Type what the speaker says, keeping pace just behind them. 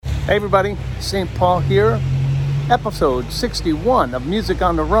Hey everybody, St. Paul here, episode 61 of Music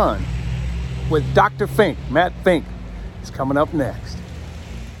on the Run with Dr. Fink, Matt Fink, is coming up next.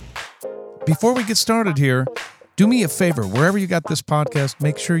 Before we get started here, do me a favor, wherever you got this podcast,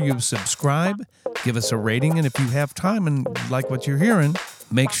 make sure you subscribe, give us a rating, and if you have time and like what you're hearing,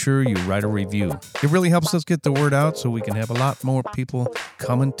 make sure you write a review. It really helps us get the word out so we can have a lot more people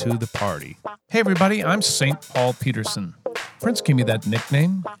coming to the party. Hey everybody, I'm St. Paul Peterson. Prince gave me that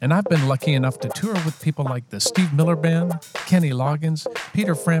nickname, and I've been lucky enough to tour with people like the Steve Miller Band, Kenny Loggins,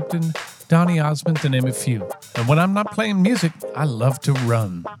 Peter Frampton, Donny Osmond, to name a few. And when I'm not playing music, I love to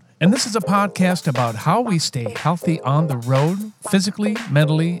run. And this is a podcast about how we stay healthy on the road, physically,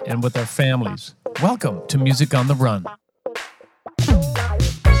 mentally, and with our families. Welcome to Music on the Run.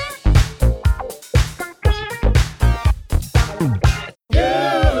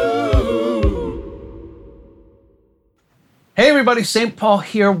 Hey everybody, St. Paul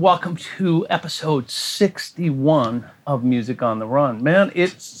here. Welcome to episode 61 of Music on the Run. Man,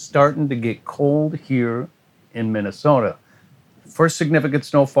 it's starting to get cold here in Minnesota. First significant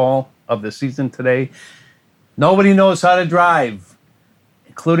snowfall of the season today. Nobody knows how to drive,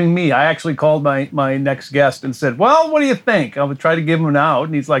 including me. I actually called my next guest and said, well, what do you think? I would try to give him an out.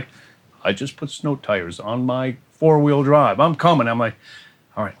 And he's like, I just put snow tires on my four-wheel drive. I'm coming. I'm like,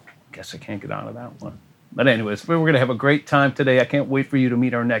 all right, guess I can't get out of that one. But anyways, we're going to have a great time today. I can't wait for you to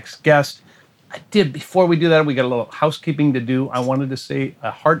meet our next guest. Before we do that, we got a little housekeeping to do. I wanted to say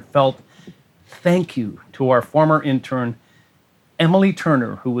a heartfelt thank you to our former intern, Emily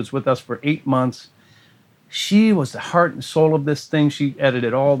Turner, who was with us for 8 months. She was the heart and soul of this thing. She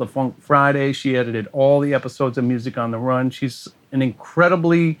edited all the Funk Friday. She edited all the episodes of Music on the Run. She's an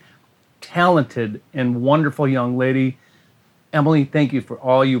incredibly talented and wonderful young lady. Emily, thank you for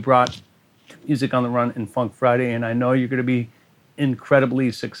all you brought Music on the Run and Funk Friday, and I know you're going to be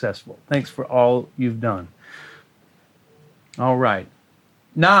incredibly successful. Thanks for all you've done. All right.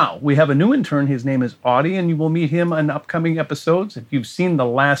 Now, we have a new intern. His name is Audie, and you will meet him in upcoming episodes. If you've seen the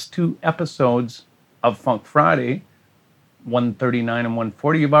last two episodes of Funk Friday, 139 and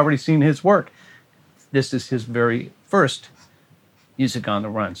 140, you've already seen his work. This is his very first Music on the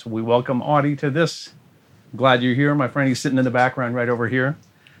Run. So we welcome Audie to this. Glad you're here, my friend. He's sitting in the background right over here.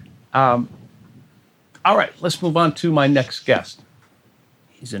 All right, let's move on to my next guest.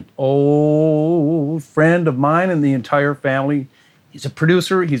 He's an old friend of mine and the entire family. He's a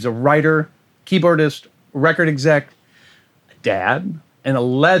producer, he's a writer, keyboardist, record exec, a dad, and a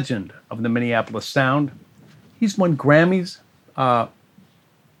legend of the Minneapolis sound. He's won Grammys,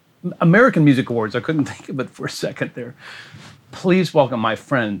 American Music Awards. I couldn't think of it for a second there. Please welcome my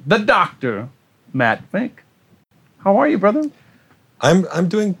friend, the Dr. Matt Fink. How are you, brother? I'm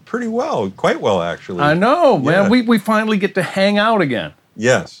doing pretty well, quite well, actually. I know, man. Yeah. We finally get to hang out again.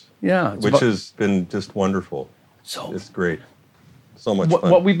 Yes. Yeah. Which has been just wonderful. So it's great. So much fun.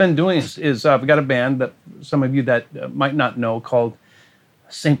 What we've been doing is we've got a band that some of you that might not know called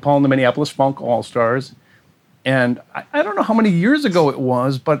St. Paul and the Minneapolis Funk All-Stars. And I don't know how many years ago it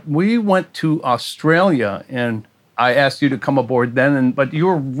was, but we went to Australia, and I asked you to come aboard then, but you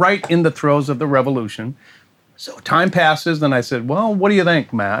were right in the throes of the revolution. So time passes, and I said, well, what do you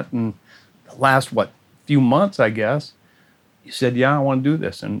think, Matt? And the last, few months, I guess, you said, yeah, I want to do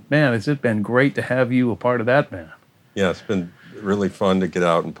this. And, man, has it been great to have you a part of that band. Yeah, it's been really fun to get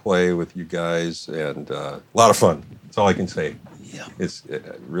out and play with you guys, and a lot of fun. That's all I can say. Yeah. It's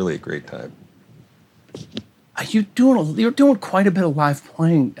really a great time. You're doing quite a bit of live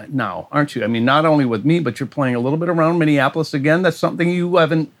playing now, aren't you? I mean, not only with me, but you're playing a little bit around Minneapolis again. That's something you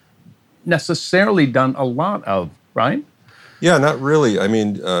haven't necessarily done a lot of, right? Yeah, not really. I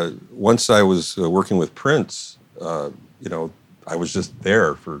mean, once I was working with Prince, I was just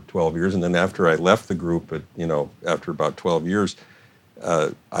there for 12 years. And then after I left the group, after about 12 years,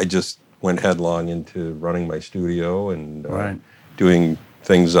 I just went headlong into running my studio and doing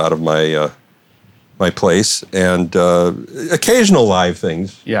things out of my place, and occasional live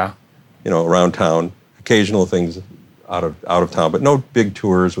things. Yeah. Around town, occasional things out of town, but no big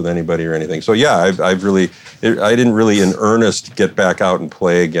tours with anybody or anything. So yeah, I didn't really in earnest get back out and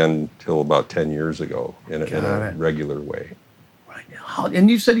play again till about 10 years ago in a regular way. Right.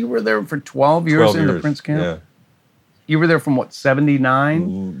 And you said you were there for 12 years in the Prince camp? Yeah. You were there from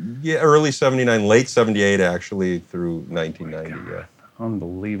 79? Yeah, early 79, late 78 actually, through 1990, yeah.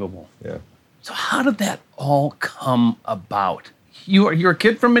 Unbelievable. Yeah. So how did that all come about? You're a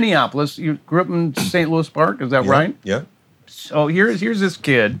kid from Minneapolis. You grew up in St. Louis Park, is that right? Yeah. So here's this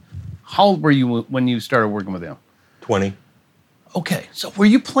kid. How old were you when you started working with him? 20. Okay, so were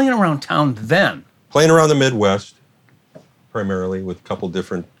you playing around town then? Playing around the Midwest. primarily with a couple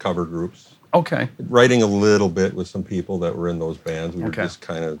different cover groups. Okay. Writing a little bit with some people that were in those bands. We were Okay. just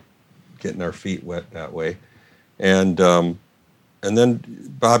kind of getting our feet wet that way. And then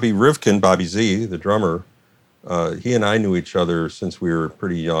Bobby Rivkin, Bobby Z, the drummer, he and I knew each other since we were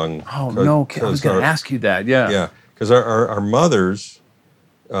pretty young. Oh, no. I was going to ask you that. Yeah. Yeah, because our mothers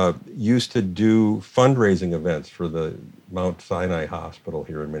used to do fundraising events for the Mount Sinai Hospital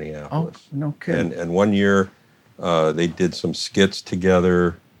here in Minneapolis. Oh, no kidding. And one year they did some skits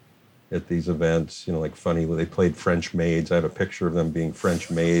together at these events, like funny, they played French maids. I have a picture of them being French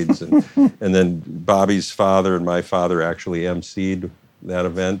maids. And then Bobby's father and my father actually emceed that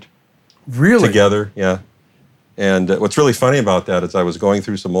event. Really? Together, yeah. And what's really funny about that is I was going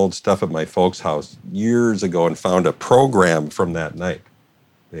through some old stuff at my folks' house years ago and found a program from that night.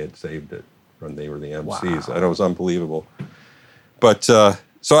 They had saved it when they were the MCs. Wow. I know, it was unbelievable. But so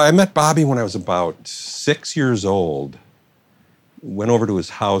I met Bobby when I was about 6 years old. Went over to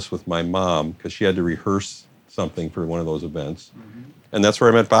his house with my mom because she had to rehearse something for one of those events. Mm-hmm. And that's where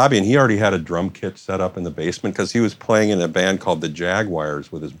I met Bobby. And he already had a drum kit set up in the basement because he was playing in a band called the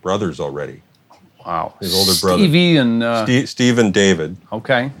Jaguars with his brothers already. Wow. His older brother. Stevie and... Steve and David.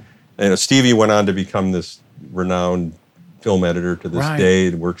 Okay. And Stevie went on to become this renowned film editor to this day.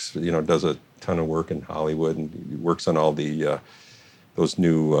 It works, does a ton of work in Hollywood and works on all the those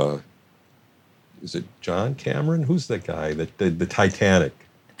new... is it John Cameron? Who's that guy that did the Titanic?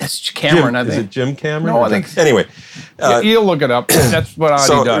 That's Cameron, I think. Is it Jim Cameron? No, I think... Anyway. You'll look it up. That's what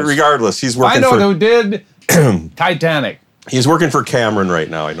Adi does. Regardless, he's working I know who did Titanic. He's working for Cameron right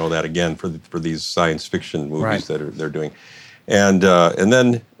now. I know that, again, for these science fiction movies that they're doing. And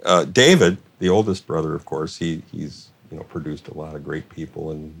then David, the oldest brother, of course, he's produced a lot of great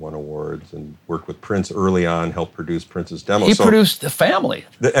people and won awards and worked with Prince early on, helped produce Prince's demo. He produced The Family.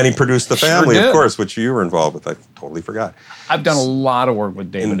 And he produced The Family, of course, which you were involved with. I totally forgot. I've done a lot of work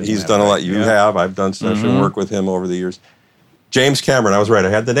with David. And he's done a lot. You have. I've done session work with him over the years. James Cameron, I was right. I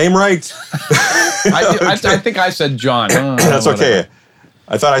had the name right. I think I said John. That's okay.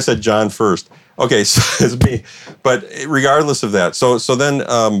 I thought I said John first. Okay, so it's me. But regardless of that, so then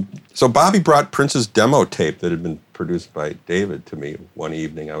Bobby brought Prince's demo tape that had been produced by David to me one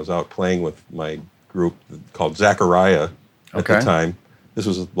evening. I was out playing with my group called Zachariah at the time. This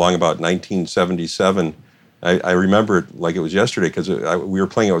was along about 1977. I remember it like it was yesterday because we were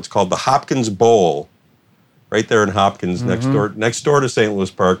playing what's called the Hopkins Bowl, right there in Hopkins, next door to St.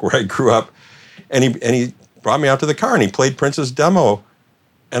 Louis Park, where I grew up. And he brought me out to the car and he played Prince's demo.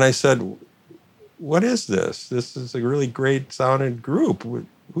 And I said, "What is this? This is a really great sounding group.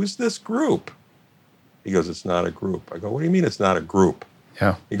 Who's this group?" He goes, "It's not a group." I go, "What do you mean it's not a group?"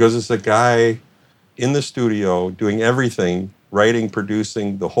 Yeah. He goes, "It's a guy in the studio doing everything, writing,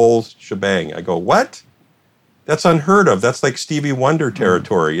 producing, the whole shebang." I go, "What? That's unheard of. That's like Stevie Wonder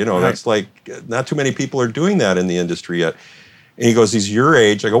territory. That's like not too many people are doing that in the industry yet." And he goes, "He's your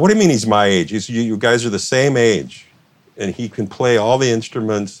age." I go, "What do you mean he's my age?" He says, "You guys are the same age. And he can play all the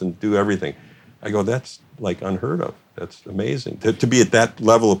instruments and do everything." I go, "That's like unheard of. That's amazing. To be at that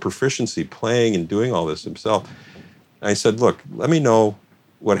level of proficiency, playing and doing all this himself." I said, "Look, let me know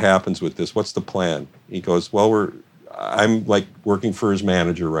what happens with this. What's the plan?" He goes, "Well, I'm like working for his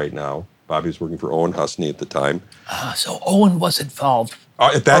manager right now." Bobby was working for Owen Husney at the time. So Owen was involved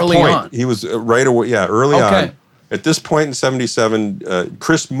at that early point. On. He was right away. Yeah, early on. At this point in '77,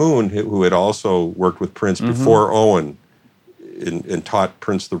 Chris Moon, who had also worked with Prince before Owen, and taught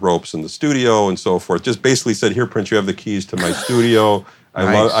Prince the ropes in the studio and so forth, just basically said, "Here, Prince, you have the keys to my studio.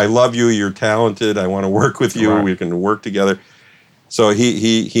 I love you. You're talented. I want to work with you. We can work together." So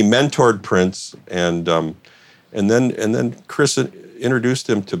he mentored Prince, and then Chris introduced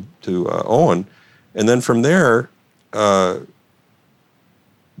him to Owen, and then from there,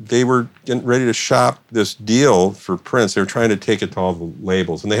 they were getting ready to shop this deal for Prince. They were trying to take it to all the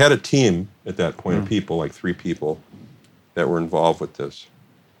labels, and they had a team at that point of people, like 3 people, that were involved with this.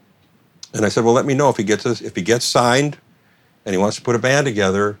 And I said, "Well, let me know if he gets signed, and he wants to put a band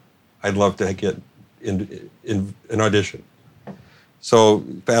together. I'd love to get in an audition." So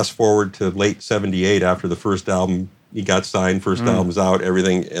fast forward to late '78, after the first album, he got signed. First album's out,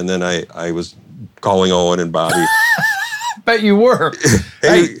 everything, and then I was calling Owen and Bobby. Bet you were.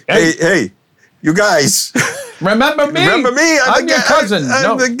 Hey, you guys. Remember me? Remember me? I'm your cousin.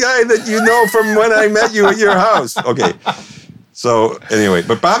 I'm the guy that you know from when I met you at your house. Okay. So anyway,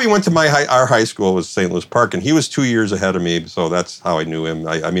 but Bobby went to our high school was St. Louis Park, and he was 2 years ahead of me, so that's how I knew him.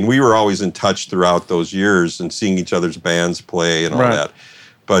 I mean, we were always in touch throughout those years and seeing each other's bands play and all that.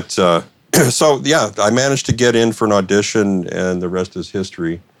 But so yeah, I managed to get in for an audition, and the rest is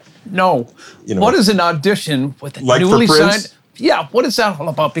history. No. You know, What is an audition with a Like for newly Prince? signed? Yeah, what is that all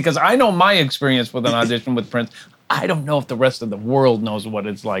about? Because I know my experience with an audition with Prince. I don't know if the rest of the world knows what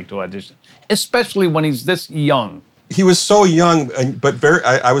it's like to audition, especially when he's this young. he was so young, but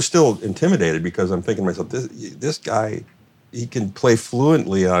I was still intimidated because I'm thinking to myself, this guy, he can play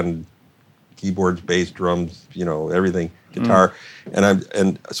fluently on keyboards, bass, drums, you know, everything, guitar.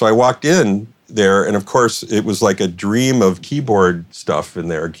 And so I walked in there, and of course it was like a dream of keyboard stuff in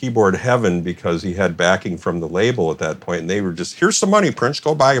there, keyboard heaven, because he had backing from the label at that point, and they were just, here's some money, Prince,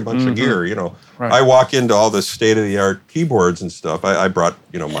 go buy a bunch of gear, you know. Right. I walk into all this state-of-the-art keyboards and stuff. I brought,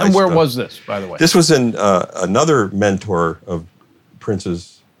 you know, my And where stuff. was this, by the way? This was in another mentor of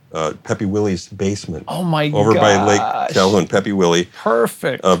Prince's, Peppy Willie's basement. Oh my god! Over by Lake Calhoun, Peppy Willie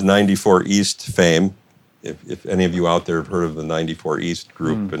Perfect. of 94 East fame. If any of you out there have heard of the 94 East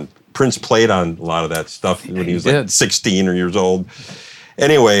group, and Prince played on a lot of that stuff when he was like 16 or years old.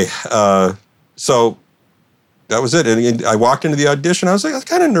 Anyway, so that was it. And I walked into the audition. I was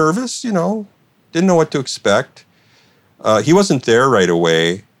kind of nervous, you know, didn't know what to expect. He wasn't there right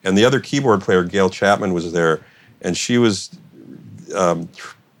away, and the other keyboard player, Gail Chapman, was there, and she was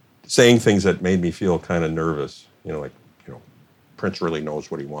saying things that made me feel kind of nervous. You know, like, you know, Prince really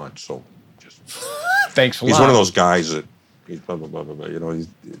knows what he wants, so just. Thanks a lot. He's one of those guys that he's blah blah blah blah blah. You know.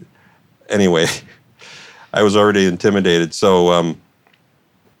 Anyway, I was already intimidated. So,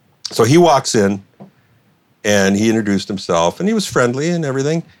 so he walks in, and he introduced himself, and he was friendly and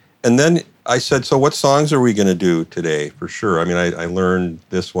everything. And then I said, "So, what songs are we going to do today for sure?" I mean, I learned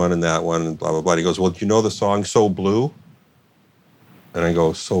this one and that one and blah blah blah. And he goes, "Well, do you know the song So Blue?" And I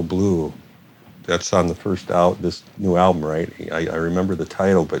go, "So Blue." That's on the this new album, right? I remember the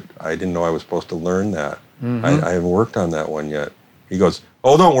title, but I didn't know I was supposed to learn that. I haven't worked on that one yet. He goes,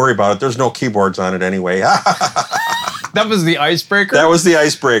 "Oh, don't worry about it. There's no keyboards on it anyway." That was the icebreaker? That was the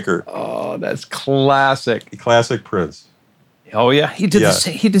icebreaker. Oh, that's classic. Classic Prince. Oh, yeah. He did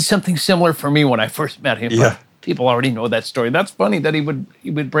he did something similar for me when I first met him. Yeah. People already know that story. That's funny that he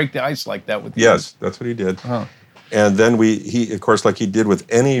would break the ice like that with you. Yes, that's what he did. Huh. And then he, of course, like he did with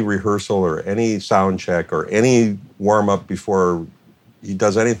any rehearsal or any sound check or any warm-up before he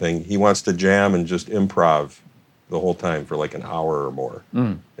does anything, he wants to jam and just improv the whole time for like an hour or more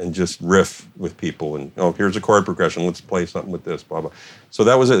and just riff with people. And, oh, here's a chord progression. Let's play something with this, blah, blah. So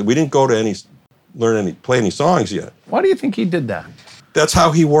that was it. We didn't go to play any songs yet. Why do you think he did that? That's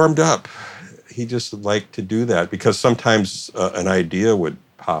how he warmed up. He just liked to do that because sometimes an idea would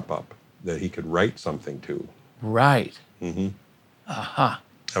pop up that he could write something to. Right. Mm-hmm. Uh-huh.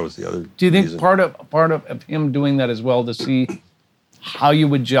 That was the other Do you think reason. part of him doing that as well to see how you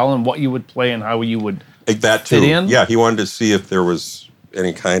would gel and what you would play and how you would like that too? fit in? Yeah, he wanted to see if there was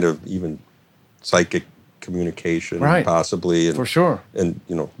any kind of even psychic communication, Right. possibly, and, For sure. and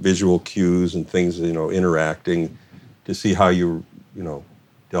you know, visual cues and things, you know, interacting to see how you know,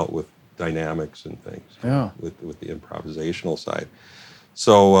 dealt with dynamics and things. Yeah. With the improvisational side.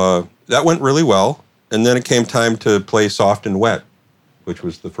 So that went really well. And then it came time to play Soft and Wet, which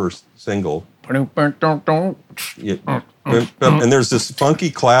was the first single. Yeah. And there's this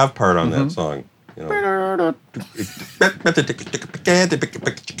funky clav part on that song. You know,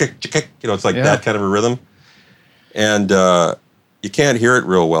 it's like that kind of a rhythm. And you can't hear it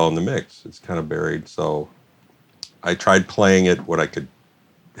real well in the mix. It's kind of buried. So I tried playing it, what I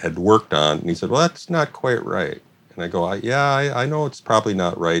had worked on. And he said, "Well, that's not quite right." And I go, I know it's probably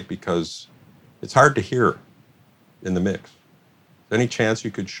not right because it's hard to hear in the mix. Any chance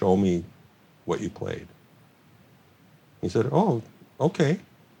you could show me what you played? He said, "Oh, okay."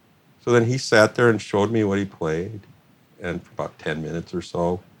 So then he sat there and showed me what he played, and for about 10 minutes or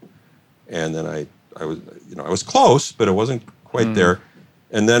so. And then I was close, but it wasn't quite there.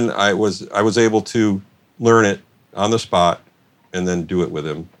 And then I was able to learn it on the spot and then do it with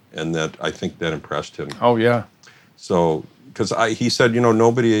him. And I think that impressed him. Oh, yeah. So, because he said,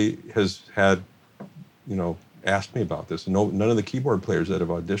 nobody has had, asked me about this. None of the keyboard players that have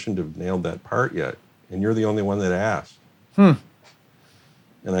auditioned have nailed that part yet. And you're the only one that asked.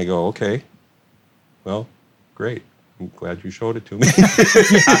 And I go, okay, well, great. I'm glad you showed it to me.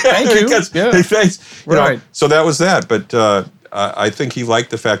 Thank you. Thanks. Right. So that was that. But I think he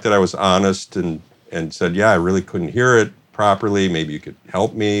liked the fact that I was honest and said, yeah, I really couldn't hear it properly. Maybe you could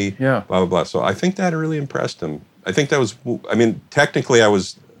help me. Yeah. Blah, blah, blah. So I think that really impressed him. I think that was, technically I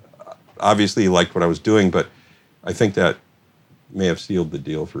was, obviously he liked what I was doing, but I think that may have sealed the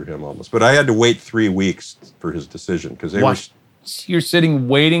deal for him almost. But I had to wait 3 weeks for his decision because they were... You're sitting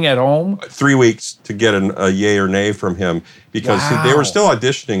waiting at home? 3 weeks to get a yay or nay from him because they were still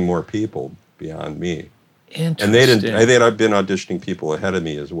auditioning more people beyond me. Interesting. And they had been auditioning people ahead of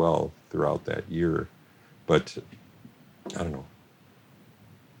me as well throughout that year. But I don't know.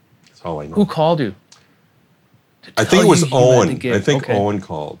 That's all I know. Who called you? I think it was Owen. I think Owen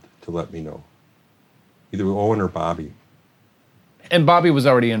called to let me know. Either Owen or Bobby. And Bobby was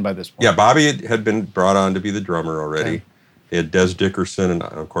already in by this point. Yeah, Bobby had been brought on to be the drummer already. Okay. They had Des Dickerson and,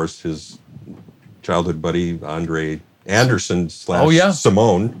 of course, his childhood buddy, Andre Anderson /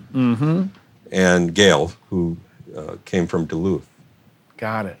 Simone. Mm-hmm. And Gail, who came from Duluth.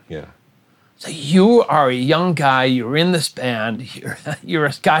 Got it. Yeah. So you are a young guy. You're in this band. You're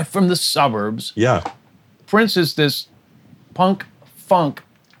a guy from the suburbs. Yeah. Prince is this punk funk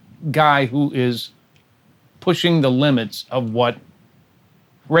guy who is pushing the limits of what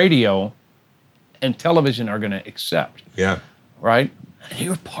radio and television are going to accept. Yeah. Right? And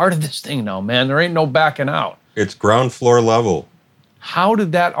you're part of this thing now, man. There ain't no backing out. It's ground floor level. How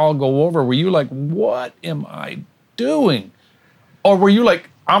did that all go over? Were you like, what am I doing? Or were you like,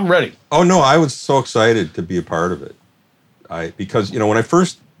 I'm ready? Oh, no, I was so excited to be a part of it. Because, when I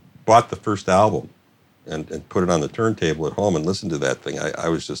first bought the first album and put it on the turntable at home and listened to that thing, I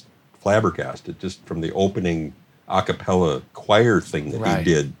was just flabbergasted just from the opening a cappella choir thing that he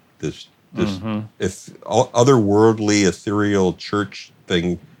did, this otherworldly, ethereal church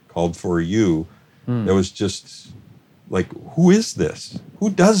thing called For You. That was just like, who is this? Who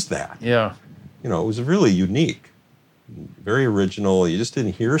does that? Yeah. It was really unique, very original. You just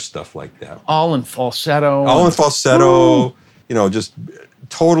didn't hear stuff like that. All in falsetto. Woo! Just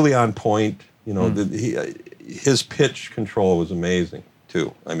totally on point. His pitch control was amazing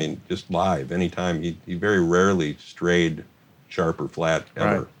too. I mean, just live, anytime. He very rarely strayed sharp or flat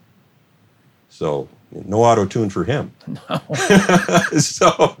ever. Right. So no auto-tune for him. No.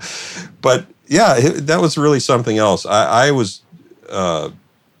 But yeah, that was really something else. I was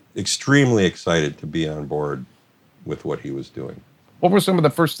extremely excited to be on board with what he was doing. What were some of the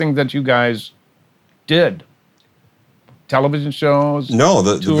first things that you guys did? Television shows? No,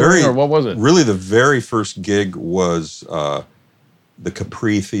 or what was it? Really, the very first gig was the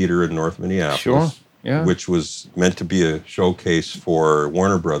Capri Theater in North Minneapolis. Sure, yeah. Which was meant to be a showcase for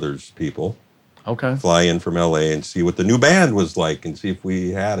Warner Brothers people. Okay. Fly in from LA and see what the new band was like and see if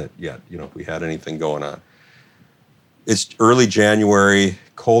we had it yet, if we had anything going on. It's early January,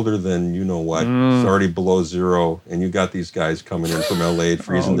 colder than you know what. It's already below zero, and you got these guys coming in from LA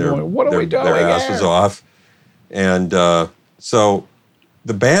freezing their asses off. And so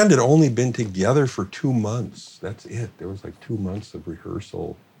the band had only been together for 2 months. That's it. There was like 2 months of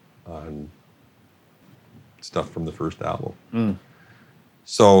rehearsal on stuff from the first album.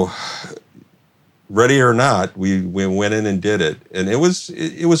 So ready or not, we went in and did it. And it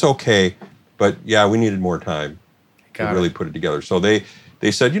was okay, but yeah, we needed more time to really put it together. So they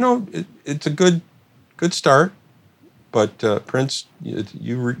said, it's a good start, but Prince,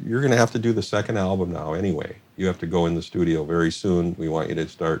 you're going to have to do the second album now anyway. You have to go in the studio very soon. We want you to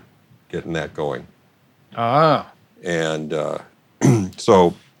start getting that going. And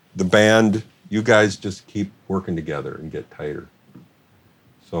so the band, you guys just keep working together and get tighter.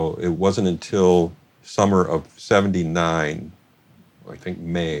 So it wasn't until summer of '79, I think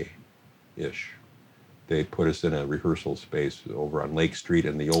May-ish, they put us in a rehearsal space over on Lake Street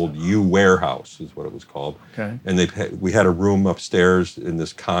in the old U Warehouse is what it was called. Okay. And we had a room upstairs in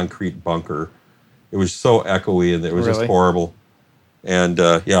this concrete bunker. It was so echoey and it was just horrible. And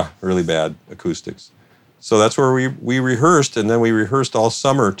really bad acoustics. So that's where we rehearsed, and then we rehearsed all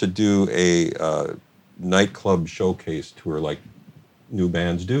summer to do a nightclub showcase tour like new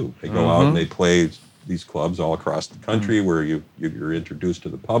bands do. They go out and they play these clubs all across the country where you're introduced to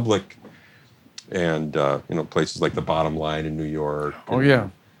the public, and places like the Bottom Line in New York.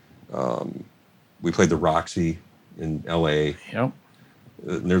 We played the Roxy in L.A. Yep.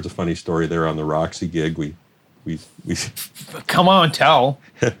 And there's a funny story there on the Roxy gig. We come on, tell.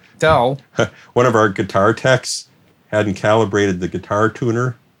 One of our guitar techs hadn't calibrated the guitar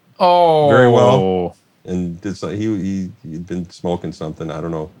tuner very well, and he'd been smoking something, I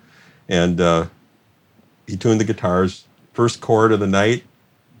don't know, and he tuned the guitars. First chord of the night,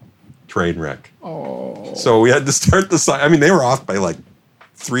 train wreck. So we had to start the song. I mean, they were off by like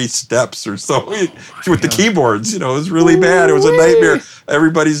 3 steps or so with the keyboards. It was really bad. It was a nightmare.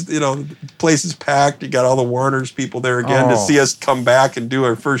 Everybody's, the place is packed. You got all the Warner's people there again to see us come back and do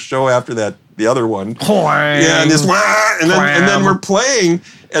our first show after the other one. Yeah, and then we're playing,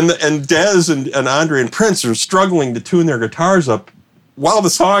 and Des and Andre and Prince are struggling to tune their guitars up while the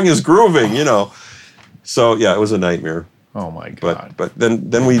song is grooving. So yeah, it was a nightmare. Oh my God! But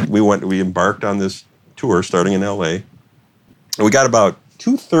then we embarked on this tour starting in L.A. and we got about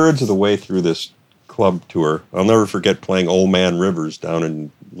 2/3 of the way through this club tour. I'll never forget playing Old Man Rivers down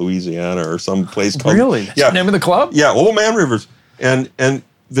in Louisiana or some place called... Really? That's the name of the club? Yeah, Old Man Rivers. And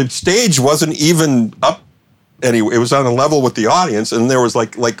the stage wasn't even up anyway. It was on a level with the audience, and there was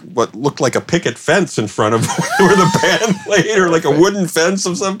like what looked like a picket fence in front of where the band played, or like a wooden fence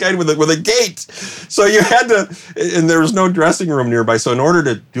of some kind with a gate. So you had to, and there was no dressing room nearby. So in order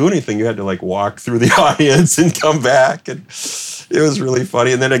to do anything, you had to like walk through the audience and come back, and it was really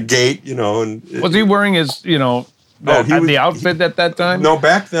funny. And then a gate, and was he wearing his, the outfit at that time? No,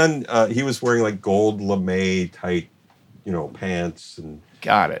 back then he was wearing like gold lame tight, pants and.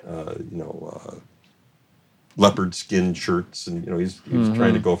 Got it. Leopard skin shirts, and he was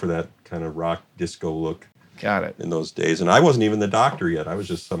trying to go for that kind of rock disco look. Got it. In those days, and I wasn't even the doctor yet. I was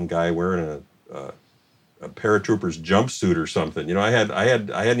just some guy wearing a paratrooper's jumpsuit or something. I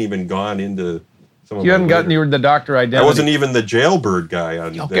hadn't even gone into some of. You hadn't gotten the doctor identity. I wasn't even the jailbird guy.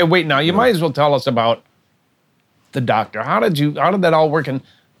 Okay, wait. Now you might as well tell us about the doctor. How did that all work? And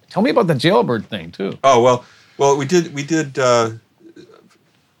tell me about the jailbird thing too. Oh well, we did.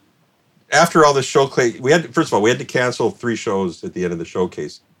 After all the showcase, we had to cancel 3 shows at the end of the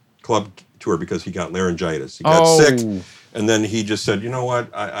showcase club tour because he got laryngitis. He got sick, and then he just said, "You know what?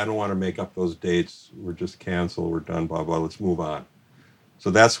 I don't want to make up those dates. We're just cancel. We're done. Blah blah. Let's move on."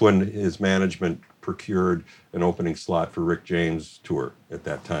 So that's when his management procured an opening slot for Rick James' tour at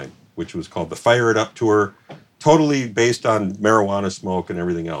that time, which was called the Fire It Up Tour, totally based on marijuana smoke and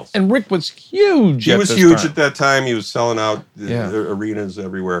everything else. And Rick was huge. He was huge at that time. He was selling out the arenas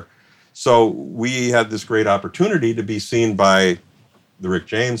everywhere. So we had this great opportunity to be seen by the Rick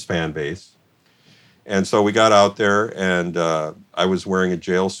James fan base. And so we got out there, and I was wearing a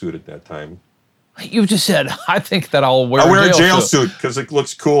jail suit at that time. You just said, I think that I'll wear a jail suit because it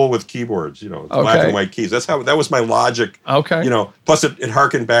looks cool with keyboards, black and white keys. That was my logic. Okay. Plus it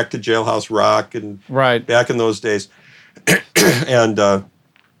harkened back to Jailhouse Rock and back in those days. And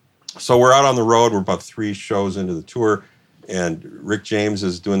so we're out on the road. We're about 3 shows into the tour. And Rick James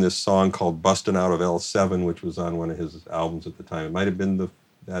is doing this song called "Bustin' Out of L7," which was on one of his albums at the time. It might have been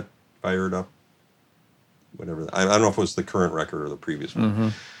that Fire It Up, whatever. I don't know if it was the current record or the previous one. Mm-hmm.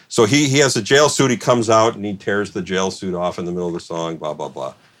 So he has a jail suit. He comes out and he tears the jail suit off in the middle of the song, blah, blah,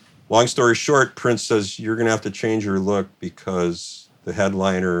 blah. Long story short, Prince says, "You're going to have to change your look because the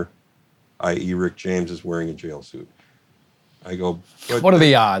headliner, i.e. Rick James, is wearing a jail suit." I go, what are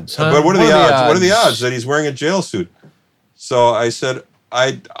the odds? Huh? But what are the odds? What are the odds that he's wearing a jail suit? So I said,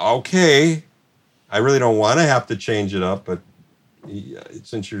 okay, I really don't want to have to change it up, but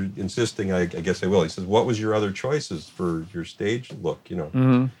since you're insisting, I guess I will. He says, what was your other choices for your stage look,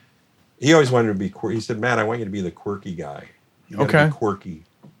 Mm-hmm. He always wanted to be quirky. He said, Matt, I want you to be the quirky guy. You gotta be quirky.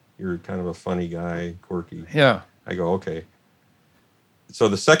 You're kind of a funny guy, quirky. Yeah. I go, okay. So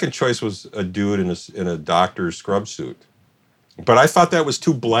the second choice was a dude in a doctor's scrub suit. But I thought that was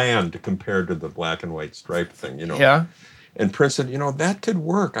too bland compared to the black and white stripe thing, Yeah. And Prince said, that could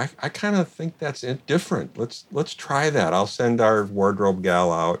work. I kind of think that's different. Let's try that. I'll send our wardrobe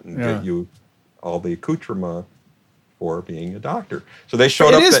gal out and get you all the accoutrement for being a doctor. So they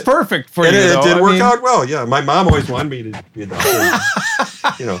showed up. It is perfect for you, it did work out well. Yeah, my mom always wanted me to be a doctor.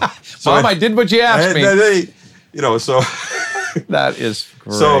 So Mom, I did what you asked me. So that is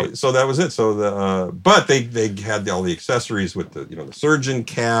great. So that was it. So but they had all the accessories with the surgeon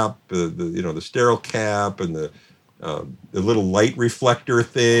cap, the sterile cap, and the little light reflector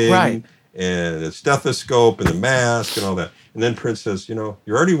thing, right, and the stethoscope and the mask and all that. And then Prince says, you're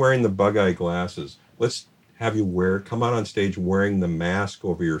already wearing the bug-eye glasses. Let's have you come out on stage wearing the mask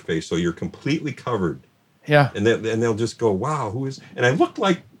over your face so you're completely covered. Yeah. And they'll just go, wow, who is... And I looked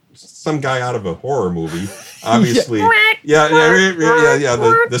like some guy out of a horror movie, obviously. Yeah.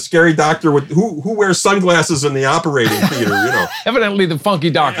 The scary doctor who wears sunglasses in the operating theater, Evidently the funky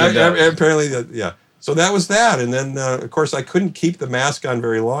doctor does. Apparently, yeah. So that was that. And then, of course, I couldn't keep the mask on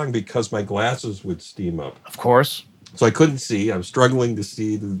very long because my glasses would steam up. Of course. So I couldn't see. I'm struggling to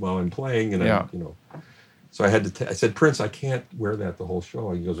see while I'm playing. And so I had to, I said, Prince, I can't wear that the whole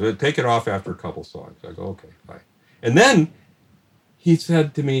show. He goes, well, take it off after a couple songs. I go, okay, fine. And then he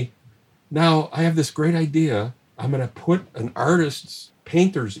said to me, now I have this great idea. I'm going to put an artist's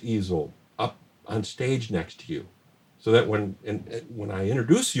painter's easel up on stage next to you. So that when I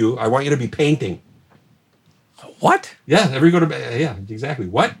introduce you, I want you to be painting. What? Yeah, go to yeah, exactly.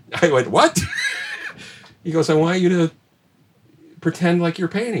 What? I went, what? He goes, I want you to pretend like you're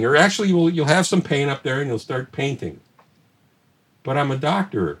painting, or actually you'll have some paint up there and you'll start painting. But I'm a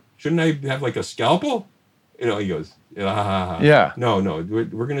doctor. Shouldn't I have like a scalpel? He goes, yeah. No, we're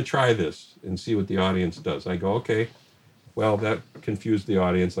going to try this and see what the audience does. I go, okay. Well, that confused the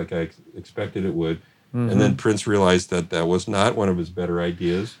audience like I expected it would. And then Prince realized that was not one of his better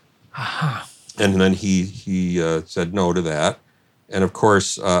ideas. And then he said no to that. And of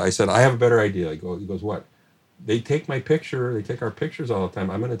course, I said, I have a better idea. He goes, what? They take my picture. They take our pictures all the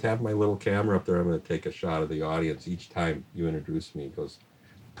time. I'm going to have my little camera up there. I'm going to take a shot of the audience each time you introduce me. He goes,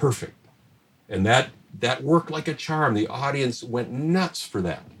 perfect. And that worked like a charm. The audience went nuts for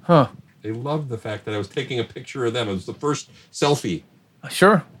that. Huh. They loved the fact that I was taking a picture of them. It was the first selfie.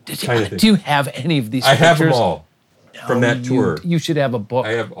 Sure. Do you have any of these pictures? I have them all from that tour. You should have a book.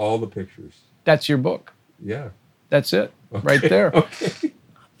 I have all the pictures. That's your book. Yeah. That's it. Okay. Right there. Okay.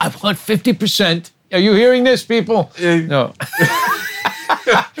 I want 50%. Are you hearing this, people? No.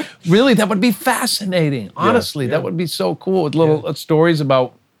 Really, that would be fascinating. Honestly, that would be so cool with little stories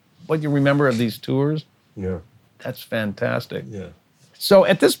about what you remember of these tours. Yeah. That's fantastic. Yeah. So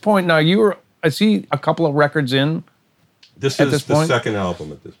at this point now, I see a couple of records in. This at is this the point? second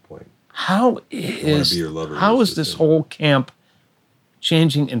album at this point. How Wanna Be Your Lover is is this the- whole camp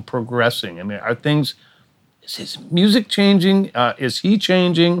changing and progressing? I mean, is his music changing? Is he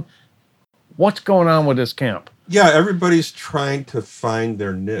changing? What's going on with this camp? Yeah, everybody's trying to find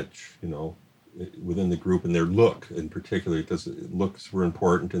their niche, within the group, and their look in particular, because looks were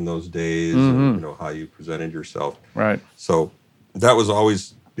important in those days, and, how you presented yourself. Right. So that was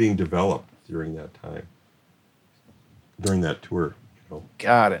always being developed during that time, during that tour.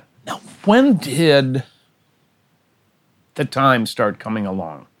 Got it. Now, when did the time start coming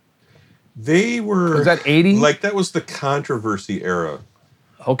along? They were... Was that 80? That was the controversy era.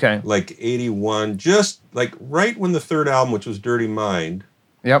 Okay. 81, just right when the third album, which was Dirty Mind,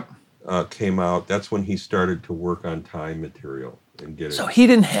 Yep. Came out. That's when he started to work on Time material and get it. So he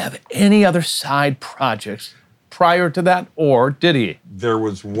didn't have any other side projects prior to that, or did he? There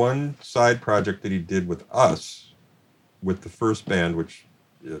was one side project that he did with us, with the first band, which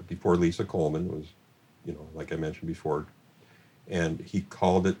before Lisa Coleman was, like I mentioned before, and he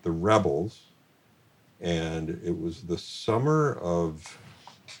called it The Rebels, and it was the summer of...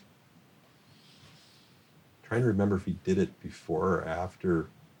 trying to remember if he did it before or after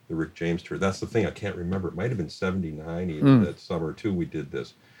the Rick James tour. That's the thing, I can't remember. It might have been 79 even, that summer too, we did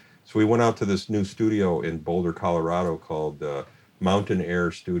this. So we went out to this new studio in Boulder, Colorado called Mountain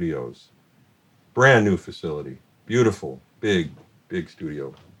Air Studios. Brand new facility. Beautiful, big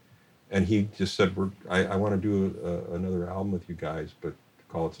studio. And he just said, I want to do another album with you guys, but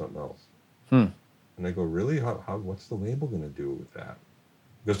call it something else. And I go, really? What's the label going to do with that?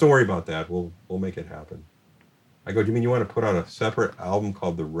 He goes, don't worry about that. We'll make it happen. I go, do you mean you want to put out a separate album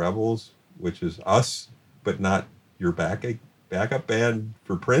called The Rebels, which is us, but not your backup band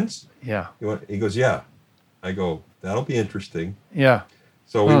for Prince? Yeah. He goes, yeah. I go, that'll be interesting. Yeah.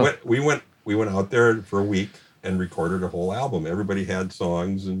 So we went out there for a week and recorded a whole album. Everybody had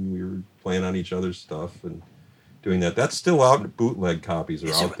songs, and we were playing on each other's stuff and doing that. That's still out. Bootleg copies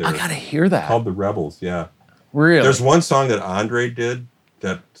are out there. I gotta hear that. Called The Rebels, yeah. Really? There's one song that Andre did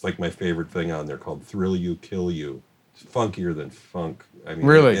that's like my favorite thing on there, called Thrill You, Kill You. It's funkier than funk. I mean,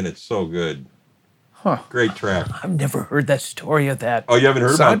 really? And it's so good. Huh. Great track. I've never heard that story of that. Oh, you haven't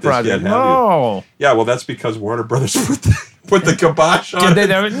heard side about this project. yet, have No. you? Yeah, well, that's because Warner Brothers put the kibosh on Did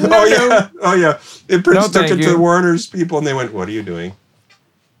it. they? No. Oh, yeah. And Prince took thank it to you. the Warner's people, and they went, what are you doing?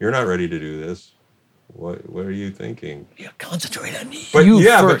 You're not ready to do this. What are you thinking? You concentrate on But you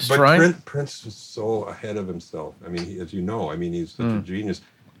yeah, first, but right? Prince was so ahead of himself. I mean, as you know, he's such a genius.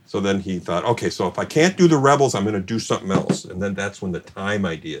 So then he thought, okay, so if I can't do the Rebels, I'm going to do something else. And then that's when the Time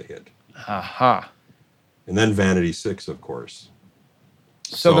idea hit. Aha. And then Vanity 6, of course.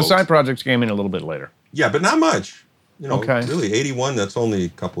 So the side projects came in a little bit later. Yeah, but not much. Okay. Really, 81, that's only a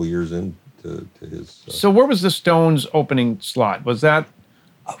couple years into his... So where was the Stones opening slot? Was that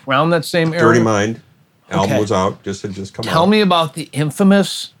around that same era? Dirty Mind. Album Okay. was out, had just come out. Tell me about the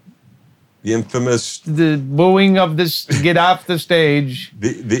infamous, the booing of this, get off the stage.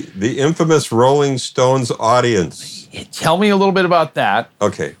 The infamous Rolling Stones audience. Tell me a little bit about that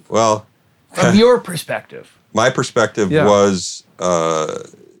Okay, well... from your perspective. My perspective Yeah. was...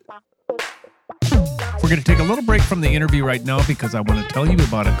 We're going to take a little break from the interview right now because I want to tell you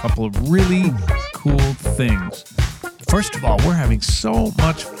about a couple of really cool things. First of all, we're having so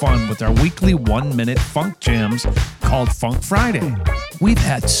much fun with our weekly 1-minute funk jams called Funk Friday. We've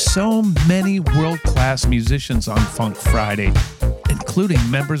had so many world-class musicians on Funk Friday, including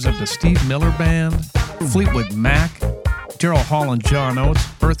members of the Steve Miller Band, Fleetwood Mac, Daryl Hall and John Oates,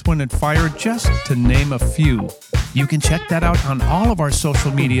 Earth, Wind & Fire, just to name a few. You can check that out on all of our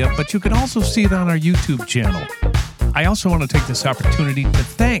social media, but you can also see it on our YouTube channel. I also want to take this opportunity to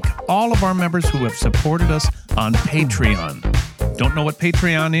thank all of our members who have supported us on Patreon. Don't know what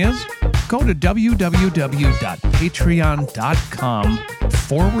Patreon is? go to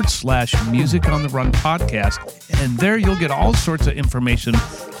www.patreon.com/Music on the Run podcast, and there you'll get all sorts of information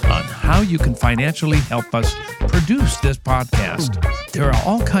on how you can financially help us produce this podcast. There are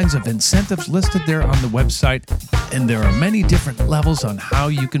all kinds of incentives listed there on the website, and there are many different levels on how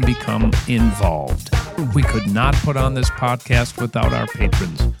you can become involved. We could not put on this podcast without our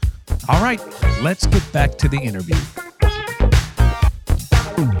patrons. All right, let's get back to the interview.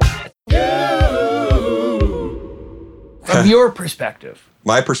 From your perspective.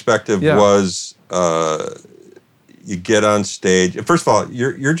 My perspective was you get on stage. First of all,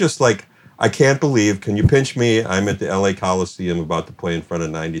 you're just like, I can't believe, can you pinch me? I'm at the LA Coliseum about to play in front of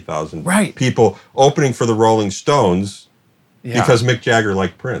 90,000 people, opening for the Rolling Stones because Mick Jagger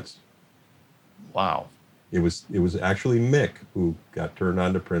liked Prince. Wow. It was actually Mick who got turned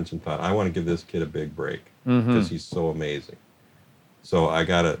on to Prince and thought, I want to give this kid a big break because he's so amazing. So I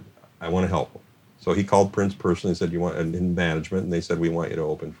want to help him. So he called Prince personally and said, you want in management, and they said, we want you to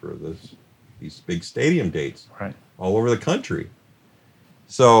open for these big stadium dates all over the country.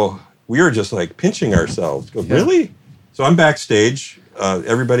 So we were just like pinching ourselves. Go, really? So I'm backstage.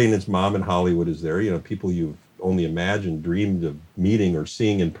 Everybody and its mom in Hollywood is there. You know, people you've only imagined, dreamed of meeting or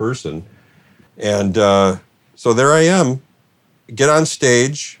seeing in person. And so there I am, get on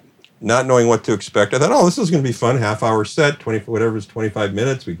stage, not knowing what to expect. I thought, this is going to be fun, half-hour set, 25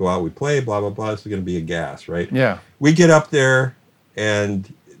 minutes. We go out, we play, blah, blah, blah. This is going to be a gas, right? Yeah. We get up there,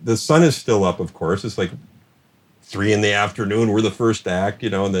 and the sun is still up, of course. It's like 3 PM. We're the first act,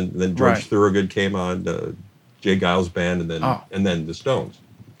 and then George Thorogood came on, Jay Giles Band, and then the Stones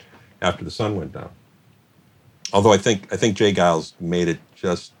after the sun went down. Although I think Jay Giles made it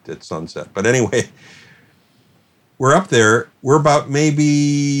just at sunset. But anyway, we're up there. We're about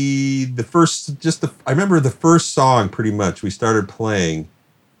maybe I remember the first song pretty much. We started playing,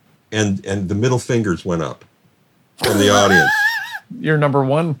 and the middle fingers went up from the audience. You're number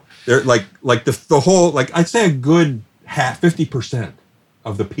one. They're like the whole, like I'd say a good 50%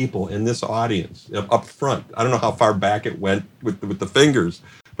 of the people in this audience up front. I don't know how far back it went with the fingers.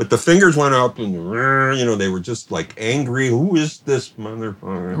 But the fingers went up and, they were just like angry. Who is this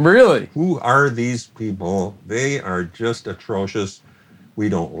motherfucker? Really? Who are these people? They are just atrocious. We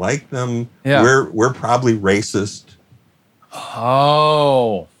don't like them. Yeah. We're probably racist.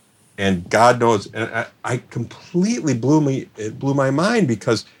 Oh. And God knows, and I completely blew my mind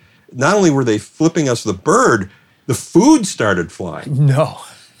because not only were they flipping us the bird, the food started flying. No.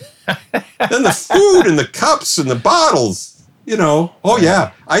 Then the food and the cups and the bottles.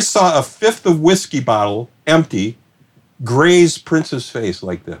 I saw a fifth of whiskey bottle, empty, graze Prince's face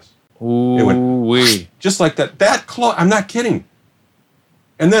like this. Ooh, it went, just like that. That close. I'm not kidding.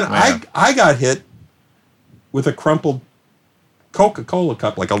 And then I got hit with a crumpled Coca-Cola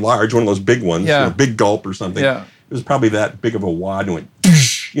cup, like a large one of those big ones, big gulp or something. Yeah. It was probably that big of a wad and went,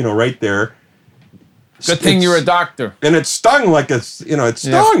 right there. Good thing you're a doctor. And it stung like it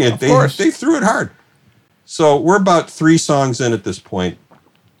stung. Of course. They threw it hard. So we're about 3 songs in at this point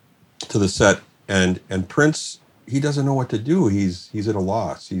to the set, and Prince, he doesn't know what to do. He's at a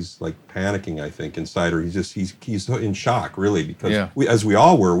loss. He's like panicking, I think, inside, or he's in shock, really, because as we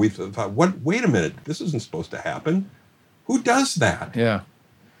all were, we thought, wait a minute, this isn't supposed to happen. Who does that? Yeah.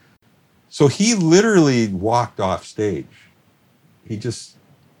 So he literally walked off stage. He just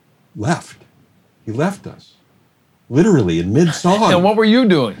left. He left us. Literally in mid-song. And what were you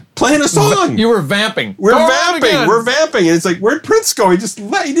doing? Playing a song. You were vamping. We're vamping. And it's like, where'd Prince go? He just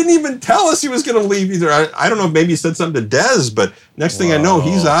left. He didn't even tell us he was going to leave either. I don't know, maybe he said something to Dez, but next thing I know,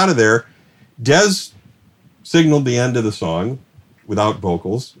 he's out of there. Dez signaled the end of the song without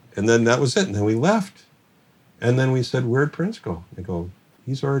vocals, and then that was it. And then we left. And then we said, where'd Prince go? They go,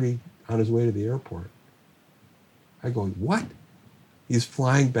 he's already on his way to the airport. I go, what? He's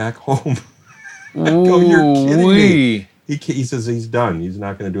flying back home. I go, you're kidding me. He says he's done. He's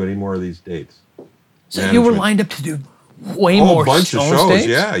not going to do any more of these dates. So you were lined up to do way more bunch of shows. Dates?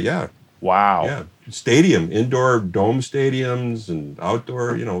 Yeah. Wow. Yeah. Stadium, indoor dome stadiums and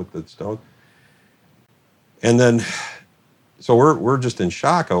outdoor, with the Stones. And then, so we're just in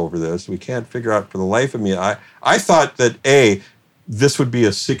shock over this. We can't figure out for the life of me. I thought that, this would be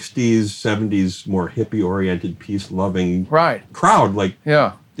a 60s, 70s, more hippie-oriented, peace-loving crowd. But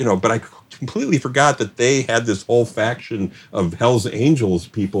I completely forgot that they had this whole faction of Hell's Angels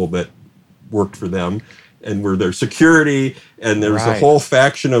people that worked for them and were their security, and there was a whole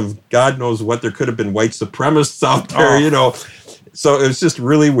faction of God knows what. There could have been white supremacists out there, So it was just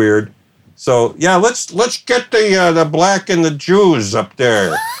really weird. So yeah, let's get the black and the Jews up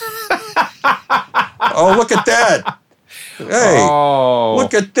there. Oh, look at that. Hey,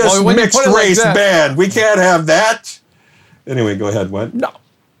 look at this Well, when you mixed put it like race that- band. We can't have that. Anyway, go ahead. What? No,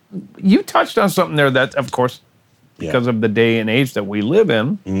 you touched on something there that, of course, because of the day and age that we live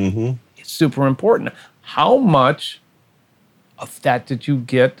in, it's super important. How much of that did you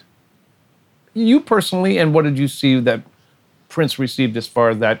get, you personally, and what did you see that Prince received as far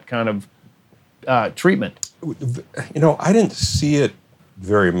as that kind of treatment? You know, I didn't see it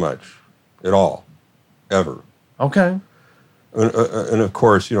very much at all, ever. Okay. And of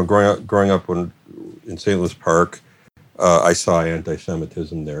course, you know, growing up in St. Louis Park, I saw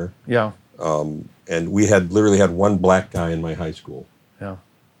anti-Semitism there. Yeah. And we literally had one black guy in my high school Yeah.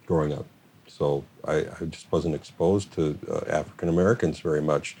 growing up. So I just wasn't exposed to African Americans very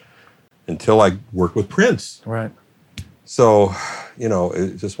much until I worked with Prince. Right. So, you know,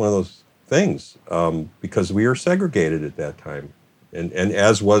 it's just one of those things because we were segregated at that time. And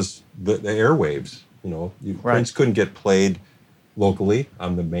as was the airwaves, you know, Prince couldn't get played locally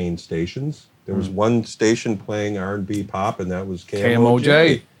on the main stations. There was one station playing R&B pop, and that was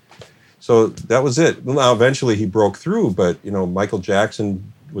KMOJ. So that was it. Well, now, eventually he broke through, but, you know, Michael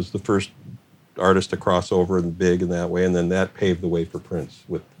Jackson was the first artist to cross over and big in that way, and then that paved the way for Prince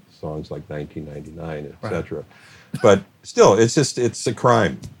with songs like 1999, et cetera. But still, it's a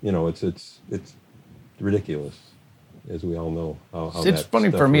crime. You know, it's ridiculous, as we all know. How It's that funny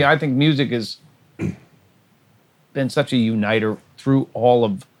stuff for me. works. I think music has been such a uniter through all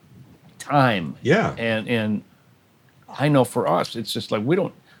of time. Yeah. And I know for us, it's just like we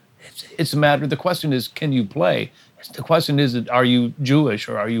don't. It's a matter. The question is, can you play? The question is, are you Jewish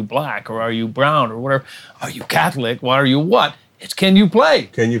or are you black or are you brown or whatever? Are you Catholic? What are you? What? It's can you play?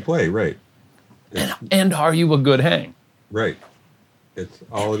 Can you play? Right. And are you a good hang? Right. It's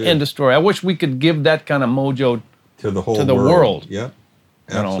all it is. End of story. I wish we could give that kind of mojo to the whole to the world. Yeah,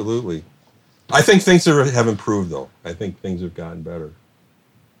 You know. absolutely. I think things have improved, though. I think things have gotten better.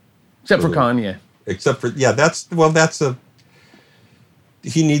 Except for Kanye. Except for,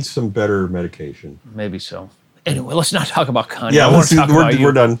 he needs some better medication. Maybe so. Anyway, let's not talk about Kanye. Yeah, I want to talk about you.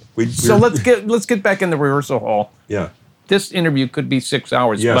 we're done. So let's get back in the rehearsal hall. Yeah. This interview could be 6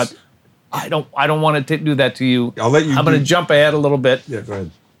 hours, Yes. but I don't want to do that to you. I'll let you I'm going to jump ahead a little bit. Yeah, go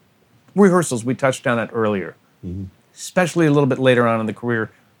ahead. Rehearsals, we touched on it earlier, especially a little bit later on in the career,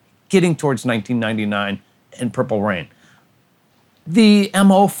 getting towards 1999 and Purple Rain. The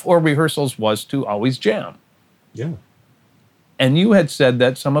MO for rehearsals was to always jam. Yeah. And you had said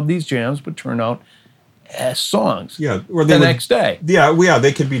that some of these jams would turn out as songs Yeah. Or the next day. Yeah,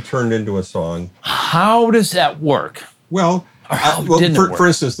 they could be turned into a song. How does that work? Well, how didn't it work? for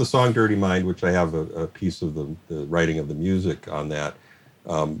instance, the song "Dirty Mind," which I have a piece of the writing of the music on that.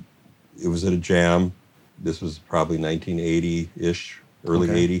 It was at a jam. This was probably 1980-ish, early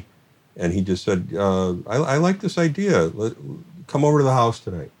 80, and he just said, "I like this idea. Come over to the house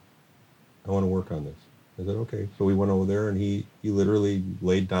tonight. I want to work on this." I said, "Okay." So we went over there, and he literally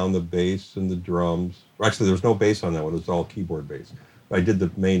laid down the bass and the drums. Actually, there was no bass on that one. It was all keyboard bass. I did the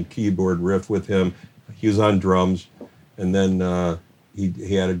main keyboard riff with him. He was on drums. And then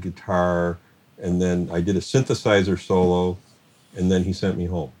he had a guitar, and then I did a synthesizer solo, and then he sent me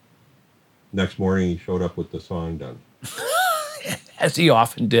home. Next morning, he showed up with the song done. As he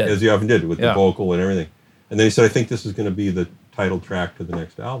often did. As he often did, with the vocal and everything. And then he said, "I think this is going to be the title track to the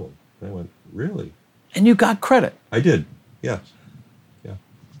next album." And I went, "Really?" And you got credit. I did, yes. Yeah.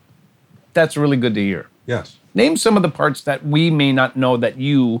 That's really good to hear. Yes. Name some of the parts that we may not know that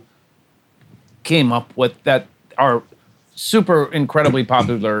you came up with that are super incredibly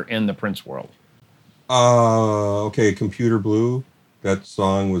popular in the Prince world. Okay, Computer Blue. That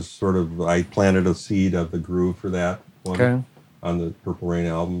song was sort of, I planted a seed of the groove for that one on the Purple Rain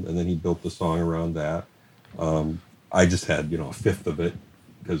album, and then he built the song around that. I just had, a fifth of it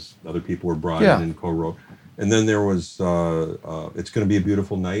because other people were brought in and co-wrote. And then there was It's Gonna Be a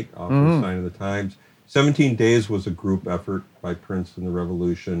Beautiful Night off the Sign of the Times. 17 Days was a group effort by Prince and the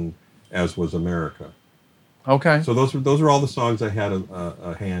Revolution, as was America. Okay. So those are all the songs I had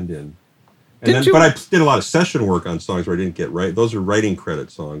a hand in. But I did a lot of session work on songs where I didn't get right. Those are writing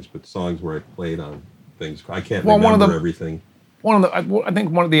credit songs, but songs where I played on things. I can't remember everything. I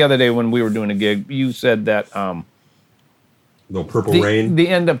think one of the other day when we were doing a gig, you said that the Purple Rain. The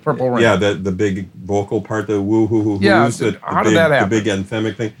end of Purple Rain. Yeah, the big vocal part, the woo hoo hoo Yeah, hoos, how did that happen? The big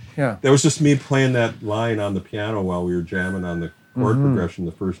anthemic thing. Yeah. That was just me playing that line on the piano while we were jamming on the chord progression.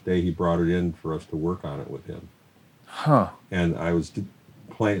 The first day he brought it in for us to work on it with him. Huh. And I was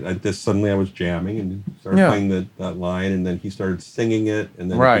playing. Suddenly I was jamming and started playing that line, and then he started singing it, and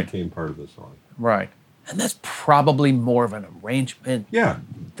then it became part of the song. Right. And that's probably more of an arrangement Yeah.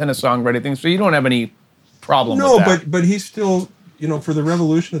 than a songwriting thing. So you don't have any problem No, with that. but he's still, for the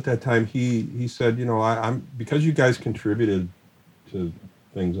Revolution at that time, he said, I'm because you guys contributed to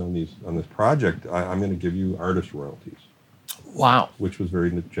things on this project, I'm going to give you artist royalties, Wow. which was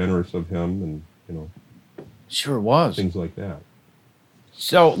very generous of him, and Sure was. things like that.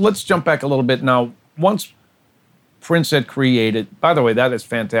 So let's jump back a little bit now. Once Prince had created, by the way, that is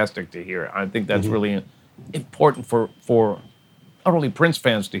fantastic to hear. I think that's really important for not only Prince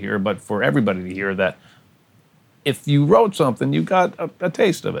fans to hear, but for everybody to hear that if you wrote something, you got a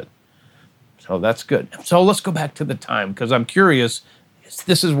taste of it. So that's good. So let's go back to the time, because I'm curious.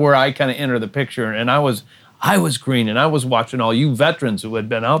 This is where I kind of enter the picture, and I was green, and I was watching all you veterans who had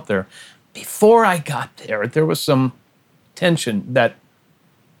been out there. Before I got there was some tension that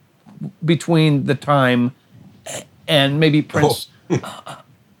between the time and maybe Prince,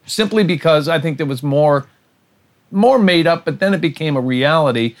 simply because I think there was more made up, but then it became a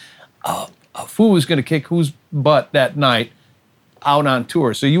reality of who was going to kick whose butt that night out on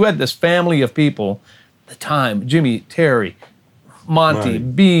tour. So you had this family of people, the time, Jimmy, Terry, Monty,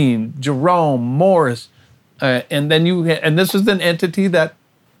 Right. Bean, Jerome, Morris, and then and this is an entity that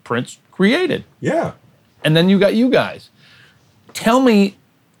Prince created. Yeah. And then you got you guys.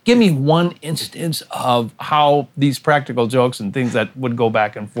 Give me one instance of how these practical jokes and things that would go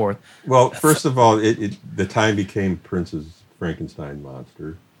back and forth. Well, first of all, the time became Prince's Frankenstein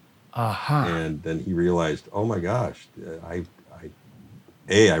monster. Aha. And then he realized, oh my gosh, I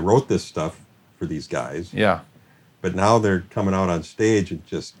wrote this stuff for these guys, Yeah. but now they're coming out on stage and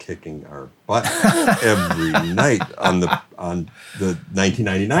just kicking our butt every night on the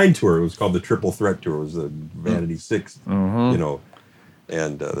 1999 tour. It was called the Triple Threat Tour. It was the Vanity Six,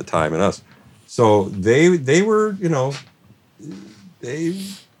 and the Time and Us. So they were,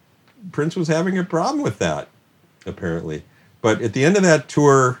 Prince was having a problem with that, apparently. But at the end of that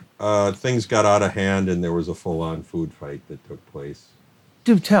tour, things got out of hand, and there was a full-on food fight that took place.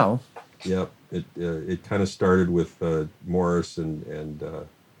 Do tell. Yep, it kind of started with Morris and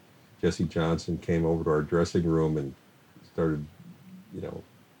Jesse Johnson came over to our dressing room and started,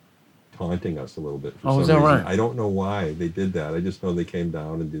 taunting us a little bit for some is that reason. right? I don't know why they did that. I just know they came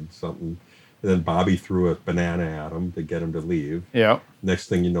down and did something. And then Bobby threw a banana at him to get him to leave. Yeah. Next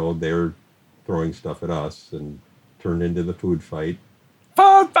thing you know, they were throwing stuff at us and turned into the food fight.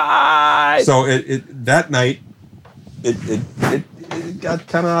 Food fight! So that night, it got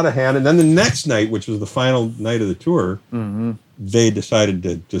kind of out of hand. And then the next night, which was the final night of the tour, they decided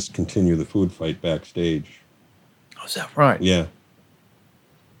to just continue the food fight backstage. Oh, is that right? Yeah.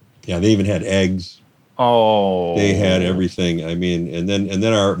 Yeah, they even had eggs. Oh. They had everything. I mean, and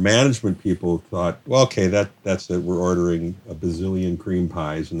then our management people thought, well, okay, that's it. We're ordering a bazillion cream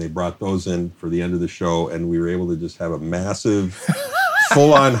pies, and they brought those in for the end of the show, and we were able to just have a massive,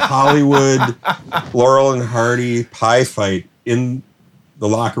 full-on Hollywood, Laurel and Hardy pie fight in the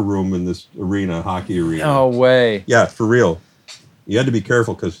locker room in this arena, hockey arena. No way. Yeah, for real. You had to be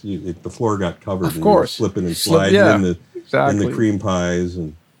careful because the floor got covered. Of and course. You were slipping and Slip- sliding yeah, in exactly. the cream pies,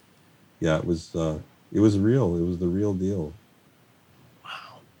 and yeah, it was real. It was the real deal.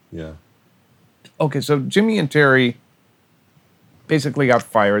 Wow. Yeah. Okay, so Jimmy and Terry basically got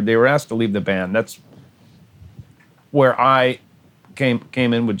fired. They were asked to leave the band. That's where I came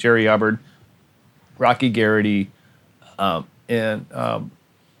in with Jerry Hubbard, Rocky Garrity, and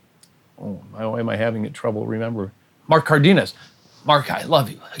why am I having trouble remember? Mark Cardenas. Mark, I love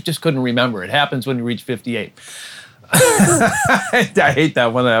you. I just couldn't remember. It happens when you reach 58. I hate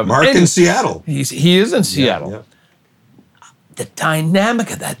that one. Mark in Seattle. He is in Seattle. Yeah. The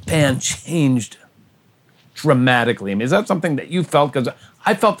dynamic of that band changed dramatically. I mean, is that something that you felt? Because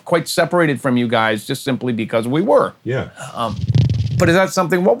I felt quite separated from you guys just simply because we were. Yeah. But is that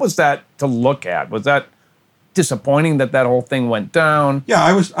something, what was that to look at? Was that disappointing that whole thing went down? Yeah,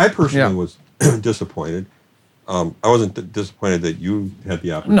 I personally Yeah. was disappointed. I wasn't disappointed that you had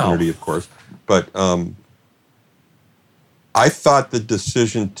the opportunity, of course, but I thought the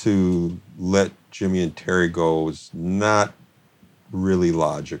decision to let Jimmy and Terry go was not really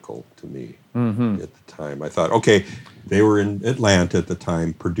logical to me at the time. I thought, okay, they were in Atlanta at the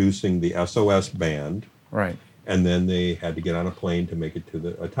time producing the SOS band, Right. and then they had to get on a plane to make it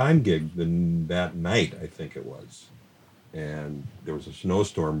to a Time gig that night, I think it was. And there was a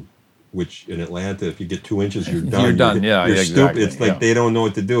snowstorm, which in Atlanta, if you get 2 inches, you're done. You're done, yeah, You're exactly, stupid. It's like yeah. they don't know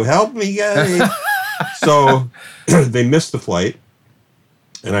what to do. Help me, guys. So they missed the flight.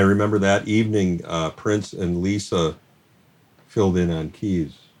 And I remember that evening, Prince and Lisa filled in on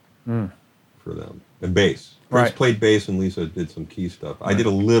keys for them, and bass. Prince Right. played bass, and Lisa did some key stuff. I did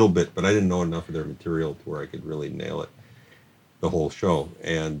a little bit, but I didn't know enough of their material to where I could really nail it, the whole show.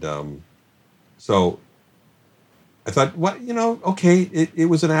 And so I thought, what, okay, it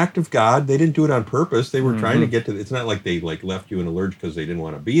was an act of God. They didn't do it on purpose. They were trying to get to. It's not like they like left you in a lurch because they didn't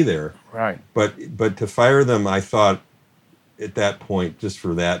want to be there. Right. But to fire them, I thought at that point, just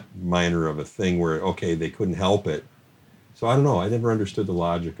for that minor of a thing where okay, they couldn't help it. So I don't know. I never understood the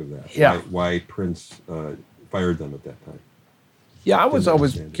logic of that. Yeah. Why Prince fired them at that time. Yeah, I was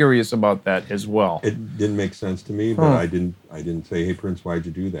always curious about that as well. It didn't make sense to me, but I didn't say, "Hey, Prince, why'd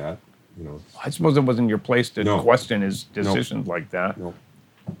you do that?" I suppose it wasn't your place to question his decisions like that. No.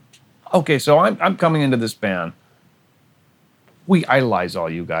 Okay, so I'm coming into this band. We idolize all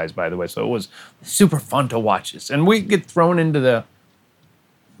you guys, by the way, so it was super fun to watch this. And we get thrown into the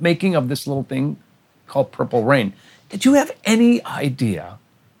making of this little thing called Purple Rain. Did you have any idea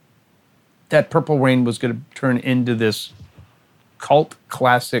that Purple Rain was going to turn into this cult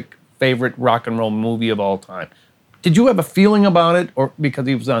classic favorite rock and roll movie of all time? Did you have a feeling about it, or because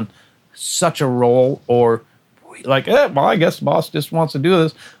he was on such a roll, or like, well, I guess the boss just wants to do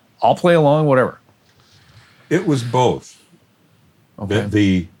this. I'll play along, whatever. It was both. Okay.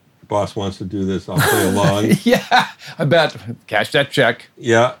 The boss wants to do this, I'll play along. Yeah, I bet. Cash that check.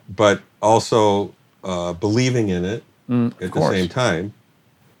 Yeah, but also believing in it at the same time.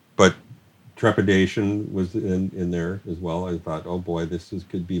 But trepidation was in there as well. I thought, oh boy,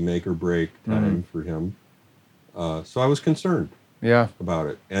 could be make or break time for him. So I was concerned about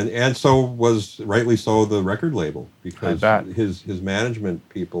it. And so was, rightly so, the record label, because his management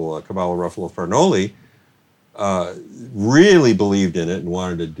people, Cavallo, Ruffalo, Farnoli, really believed in it and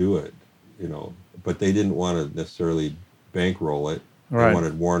wanted to do it, but they didn't want to necessarily bankroll it. Right. They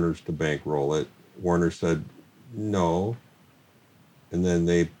wanted Warner's to bankroll it. Warner said no. And then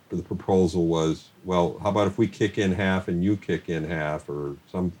the proposal was, well, how about if we kick in half and you kick in half, or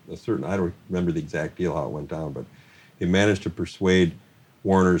I don't remember the exact deal how it went down, but they managed to persuade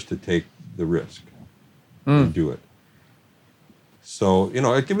Warner's to take the risk and do it. So,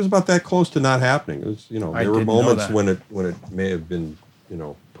 it was about that close to not happening. It was, there were moments when it may have been,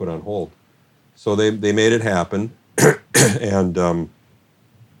 put on hold. So they made it happen, and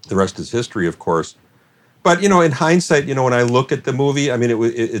the rest is history, of course. But, in hindsight, when I look at the movie, I mean,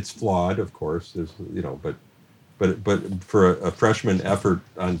 it's flawed, of course. There's, but for a freshman effort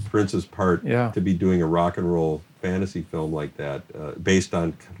on Prince's part to be doing a rock and roll fantasy film like that, based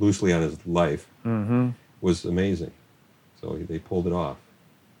loosely on his life, was amazing. So they pulled it off.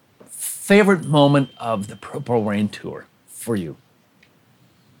 Favorite moment of the Purple Rain tour for you?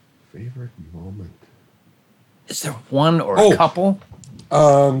 Favorite moment? Is there one or a couple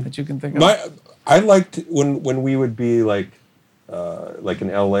that you can think of? I liked when we would be like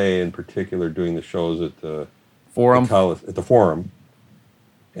in LA in particular, doing the shows at the Forum. At the Forum,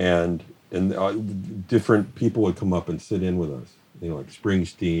 and different people would come up and sit in with us. Like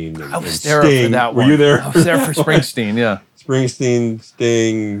Springsteen and, I was and there Sting. for that Were one. you there? I was there for Springsteen, yeah. Springsteen,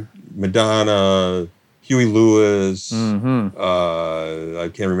 Sting, Madonna, Huey Lewis.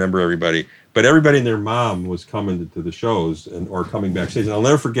 I can't remember everybody, but everybody and their mom was coming to the shows or coming backstage. And I'll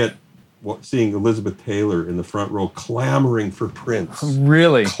never forget seeing Elizabeth Taylor in the front row clamoring for Prince.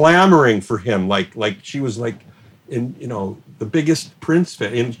 Really? Clamoring for him, like she was like, the biggest Prince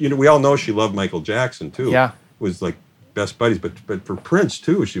fan. And we all know she loved Michael Jackson too. Yeah, was like best buddies, but for Prince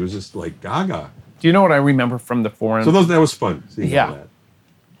too, she was just like gaga. Do you know what I remember from the Forum? So that was fun. Seeing all that.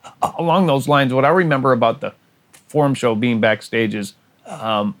 Along those lines, what I remember about the Forum show being backstage is,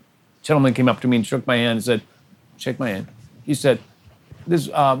 gentleman came up to me and shook my hand and said, "Shake my hand." He said, "This,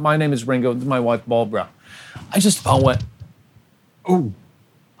 my name is Ringo. This is my wife, Barbara." I just about went, "Oh."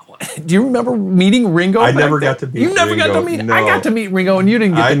 Do you remember meeting Ringo? I never got to meet Ringo. You never got to meet? No. I got to meet Ringo, and you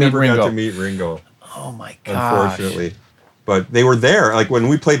didn't get to meet Ringo. I never got to meet Ringo. Oh my gosh. Unfortunately. But they were there. Like when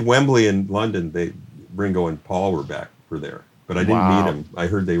we played Wembley in London, Ringo and Paul were there. But I didn't meet him. I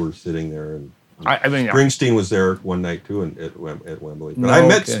heard they were sitting there. And I mean, Springsteen was there one night too at Wembley. But I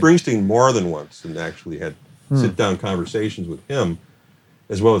met Springsteen more than once and actually had sit-down conversations with him,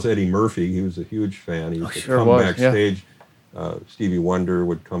 as well as Eddie Murphy. He was a huge fan. He used to come backstage. Stevie Wonder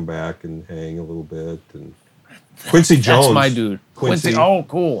would come back and hang a little bit. And Quincy Jones. That's my dude. Quincy. Oh,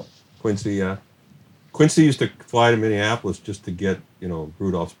 cool. Quincy, yeah. Quincy used to fly to Minneapolis just to get,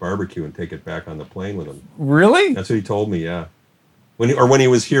 Rudolph's barbecue and take it back on the plane with him. Really? That's what he told me, yeah. When he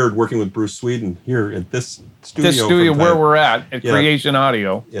was here working with Bruce Sweden here at this studio. This studio where we're at Creation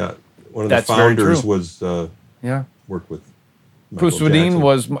Audio. Yeah. One of the founders was worked with Michael Bruce Sweden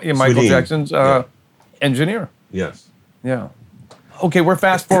was Michael Jackson's engineer. Yes. Yeah. Okay, we're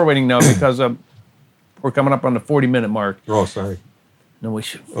fast forwarding now because we're coming up on the 40-minute mark. Oh, sorry. No, we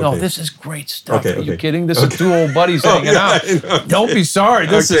should. Okay. No, this is great stuff. Okay, Are you kidding? This is two old buddies hanging out. Don't be sorry.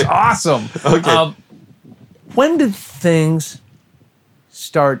 This is awesome. Okay. When did things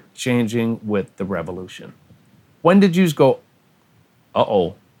start changing with the Revolution? When did you go,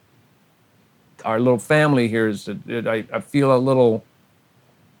 uh-oh, our little family here is, I feel a little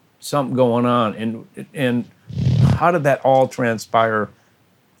something going on. And how did that all transpire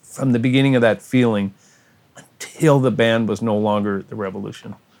from the beginning of that feeling until the band was no longer the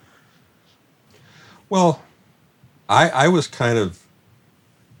Revolution? Well, I wasn't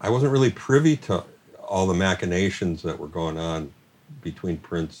really privy to all the machinations that were going on between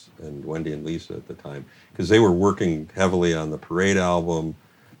Prince and Wendy and Lisa at the time, because they were working heavily on the Parade album.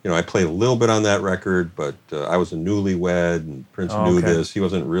 I played a little bit on that record, but I was a newlywed, and Prince knew this. He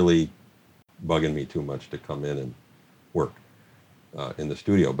wasn't really bugging me too much to come in and work in the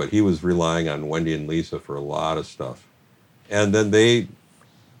studio, but he was relying on Wendy and Lisa for a lot of stuff. And then they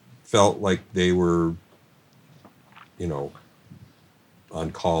felt like they were, on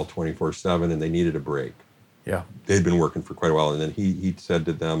call 24/7, and they needed a break. Yeah. They'd been working for quite a while, and then he said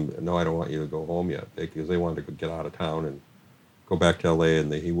to them, "No, I don't want you to go home yet," because they wanted to get out of town and go back to LA,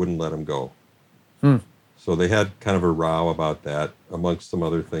 and he wouldn't let them go. So they had kind of a row about that, amongst some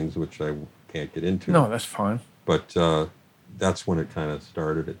other things which I can't get into. No, that's fine. But that's when it kind of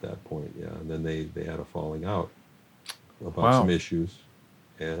started at that point, yeah. And then they had a falling out about some issues,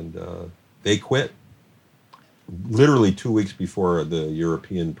 and they quit. Literally 2 weeks before the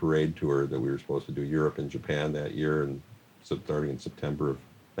European Parade tour that we were supposed to do, Europe and Japan that year, and starting in September of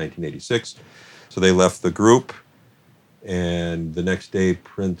 1986. So they left the group, and the next day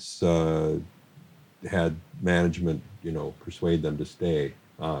Prince had management, persuade them to stay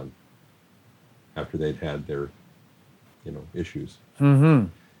on after they'd had their, issues. Mm-hmm.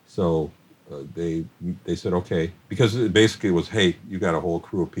 So they said, okay, because it basically was, hey, you got a whole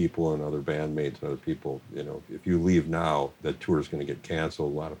crew of people and other bandmates and other people, if you leave now, that tour is going to get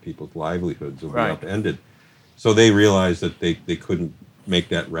canceled. A lot of people's livelihoods will be upended. So they realized that they couldn't make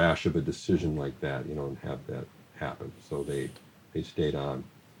that rash of a decision like that, and have that happen. So they stayed on.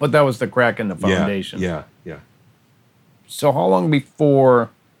 But that was the crack in the foundation. Yeah. So how long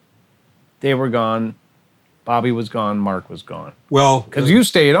before they were gone, Bobby was gone, Mark was gone? Well, because you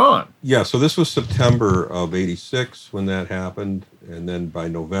stayed on. Yeah, so this was September of '86 when that happened, and then by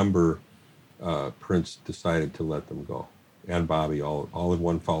November, Prince decided to let them go, and Bobby, all in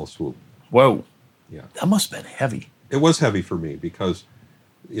one foul swoop. Whoa. Yeah. That must have been heavy. It was heavy for me because,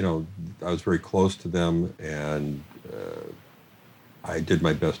 I was very close to them, and I did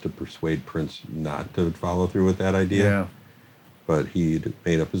my best to persuade Prince not to follow through with that idea. Yeah. But he'd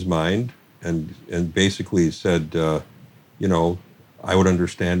made up his mind and basically said, I would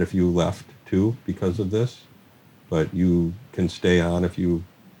understand if you left too because of this, but you can stay on if you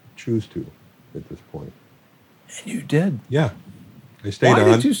choose to at this point. And you did. Yeah. I stayed on.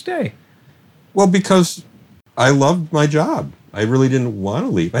 Why did you stay? Well, because I loved my job. I really didn't want to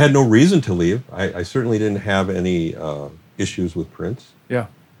leave. I had no reason to leave. I certainly didn't have any issues with Prince. Yeah.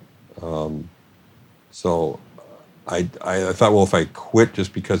 So I thought, well, if I quit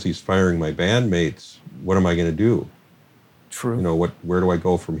just because he's firing my bandmates, what am I going to do? True. Where do I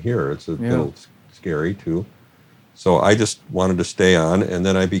go from here? It's a little scary too. So I just wanted to stay on, and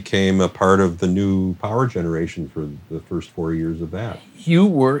then I became a part of the new power generation for the first 4 years of that. You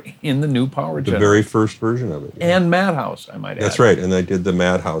were in the new power generation. The very first version of it. Yeah. And Madhouse, I might add. That's right, and I did the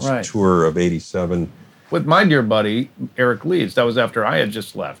Madhouse tour of '87. With my dear buddy, Eric Leeds. That was after I had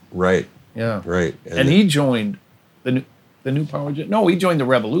just left. Right. Yeah. Right. And he joined the new power generation. No, he joined the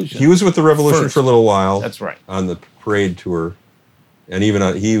Revolution. He was with the Revolution for a little while. That's right. On the Parade tour. And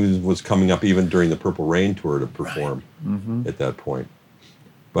even he was coming up even during the Purple Rain tour to perform at that point.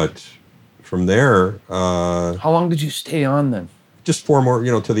 But from there... how long did you stay on then? Just 4 more,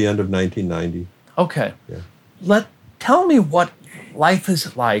 to the end of 1990. Okay. Yeah. Tell me what life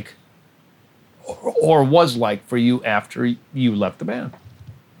is like or was like for you after you left the band.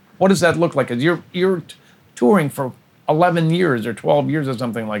 What does that look like? 'Cause you're touring for 11 years or 12 years or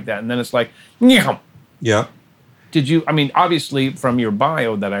something like that, and then it's like, yeah. Yeah. Did you, obviously from your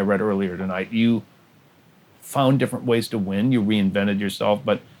bio that I read earlier tonight, you found different ways to win, you reinvented yourself,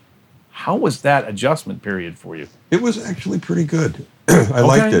 but how was that adjustment period for you? It was actually pretty good. I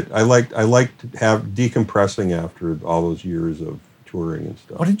liked it. I liked decompressing after all those years of touring and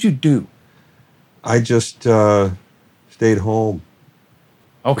stuff. What did you do? I just stayed home.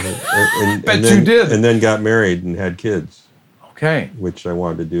 Okay. And Bet then, you did. And then got married and had kids. Okay. Which I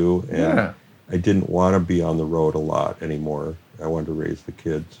wanted to do. And I didn't want to be on the road a lot anymore. I wanted to raise the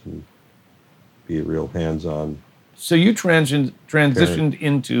kids and be a real hands-on. So you transitioned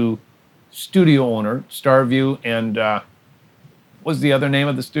into studio owner, Starview, and was the other name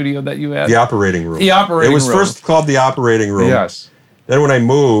of the studio that you had? The operating room. The operating room. It was room. first called the operating room. Yes. Then when I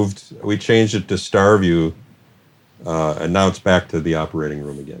moved, we changed it to Starview, and now it's back to the operating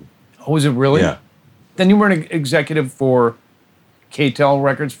room again. Oh, was it really? Yeah. Then you were an executive for KTEL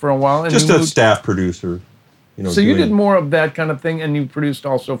Records for a while? And Just you a moved- staff producer. So you did more of that kind of thing, and you produced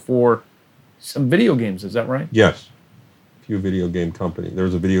also for some video games, is that right? Yes. A few video game company. There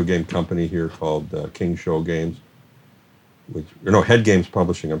was a video game company here called King Show Games. Head Games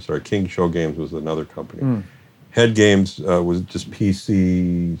Publishing, I'm sorry. King Show Games was another company. Head Games was just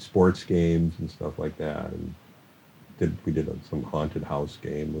PC sports games and stuff like that. And we did some haunted house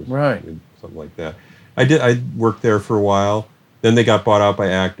game. Right. Something like that. I worked there for a while. Then they got bought out by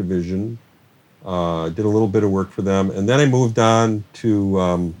Activision. Did a little bit of work for them. And then I moved on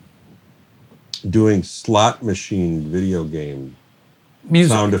to doing slot machine video game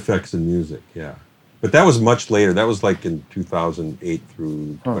Music. sound effects and music, yeah. But that was much later. That was like in 2008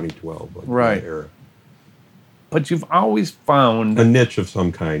 through 2012, like Right. that era. But you've always found A niche of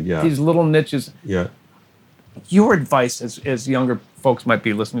some kind, yeah. these little niches. Yeah. Your advice, as younger folks might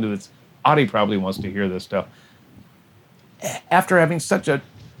be listening to this, Audie probably wants to hear this stuff. After having such a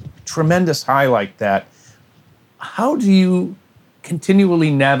tremendous high like that, how do you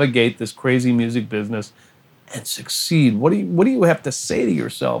continually navigate this crazy music business and succeed? What do you have to say to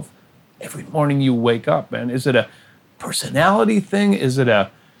yourself every morning you wake up, man? Is it a personality thing? Is it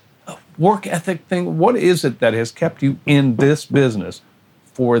a work ethic thing? What is it that has kept you in this business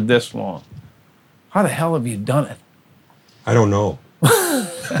for this long? How the hell have you done it? I don't know.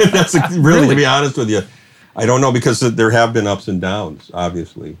 That's really, to be honest with you, I don't know, because there have been ups and downs,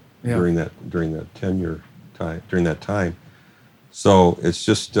 obviously, Yeah. during that tenure time, during that time. So it's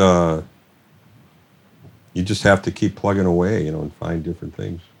just you just have to keep plugging away, and find different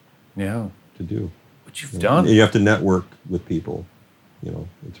things Yeah. to do. What you've done. You have to network with people.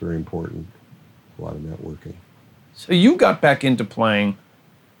 It's very important. A lot of networking. So you got back into playing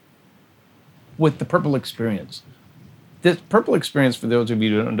with the Purple Experience. This Purple Experience, for those of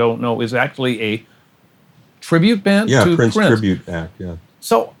you who don't know, is actually a tribute band Yeah, to Prince tribute act, yeah.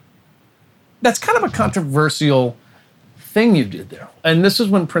 So that's kind of a controversial thing you did there. And this is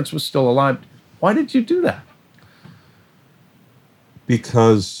when Prince was still alive. Why did you do that?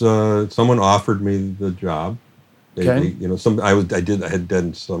 Because someone offered me the job. Okay. I had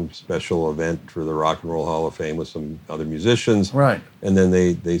done some special event for the Rock and Roll Hall of Fame with some other musicians. Right. And then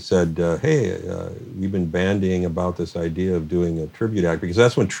they said, hey, we've been bandying about this idea of doing a tribute act, because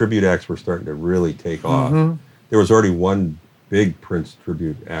that's when tribute acts were starting to really take off. There was already one big Prince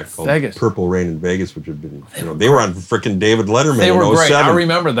tribute act called Vegas. Purple Rain in Vegas, which had been, they were on frickin' David Letterman They in were 07. great. I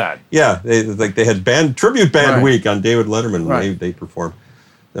remember that. Yeah, they had tribute band Right. week on David Letterman when Right. they performed.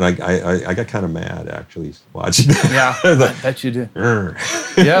 And I got kind of mad, actually, watching that. Yeah, I was I like, bet you did. "Grr."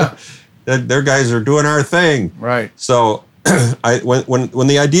 Yeah, Their guys are doing our thing. right. So when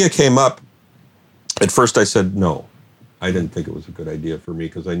the idea came up, at first I said no. I didn't think it was a good idea for me,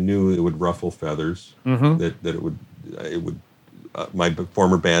 because I knew it would ruffle feathers. That it would my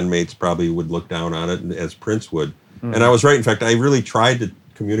former bandmates probably would look down on it, as Prince would. And I was right. In fact, I really tried to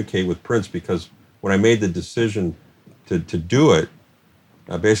communicate with Prince, because when I made the decision to do it,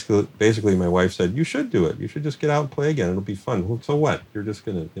 basically my wife said, you should do it. You should just get out and play again. It'll be fun. Well, so what? You're just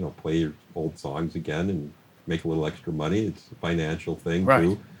going to, play your old songs again and make a little extra money. It's a financial thing, Right.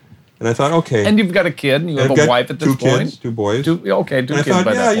 too. And I thought, okay. And you've got a kid, and you have I've a got wife at this two point. kids, 2 boys. Two And kids I thought,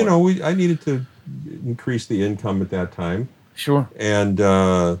 by that point. I needed to increase the income at that time. Sure. And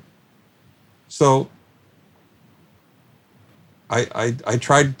so I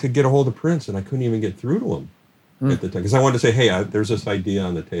tried to get a hold of Prince, and I couldn't even get through to him at the time, because I wanted to say, hey, there's this idea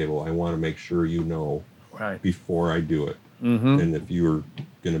on the table. I want to make sure you know Right. before I do it. And if you were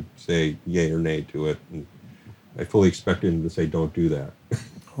going to say yay or nay to it, and I fully expected him to say, don't do that.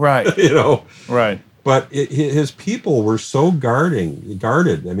 Right. Right. But his people were so guarded.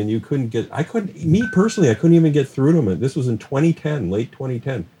 I mean, I couldn't even get through to him. This was in 2010, late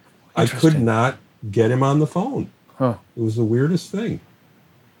 2010. I could Interesting. not get him on the phone. Huh. It was the weirdest thing.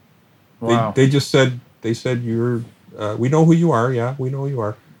 Wow. They said, we know who you are. Yeah, we know who you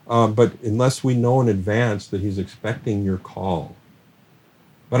are. But unless we know in advance that he's expecting your call.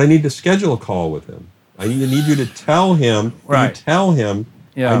 But I need to schedule a call with him. I need you to tell him. Right. You tell him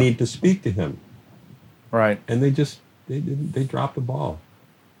Yeah. I need to speak to him. Right. And they dropped the ball.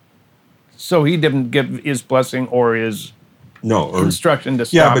 So he didn't give his blessing or his instruction to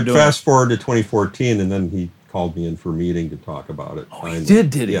stop Yeah, but doing fast forward to 2014, and then he called me in for a meeting to talk about it. Oh, he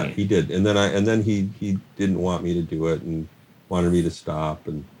did he? Yeah, he did. And then he didn't want me to do it and wanted me to stop.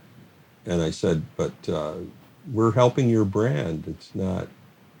 And I said, but we're helping your brand. It's not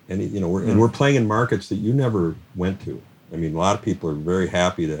any, and we're playing in markets that you never went to. I mean, a lot of people are very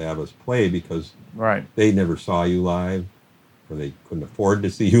happy to have us play because Right. they never saw you live, or they couldn't afford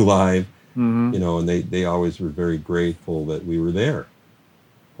to see you live, Mm-hmm. and they always were very grateful that we were there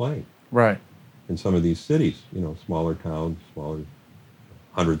playing Right. in some of these cities, smaller towns, smaller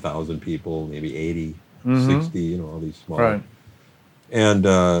 100,000 people, maybe 80, 60, all these smaller. Right.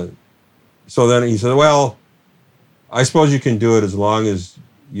 And so then he said, well, I suppose you can do it as long as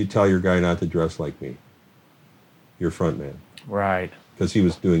you tell your guy not to dress like me, your front man. Right. Because he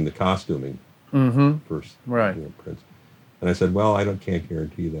was doing the costuming first, Right. Prince. And I said, well, can't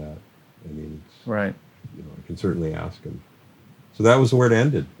guarantee that. I mean, Right. I can certainly ask him. So that was where it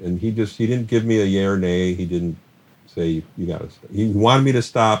ended. And he didn't give me a yay or nay. He didn't say, you got to stop. He wanted me to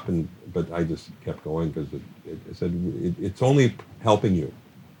stop, but I just kept going because I said, it's only helping you.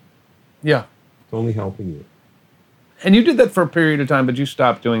 Yeah. It's only helping you. And you did that for a period of time, but you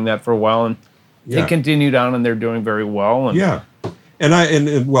stopped doing that for a while, and they continued on, and they're doing very well. And yeah.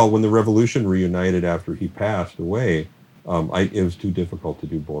 And when the Revolution reunited after he passed away, it was too difficult to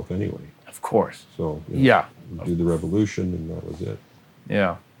do both anyway. Of course. So Yeah. do the Revolution, and that was it.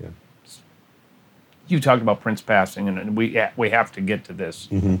 Yeah. Yeah. You talked about Prince passing, and we have to get to this.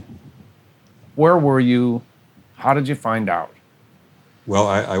 Mm-hmm. Where were you? How did you find out? Well,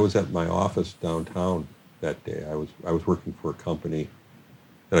 I was at my office downtown that day. I was working for a company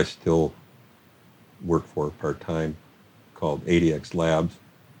that I still work for part-time called ADX Labs.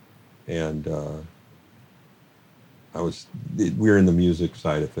 And we were in the music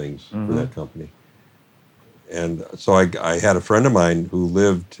side of things for that company. And so I had a friend of mine who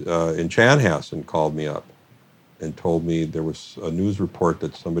lived in Chanhassen called me up and told me there was a news report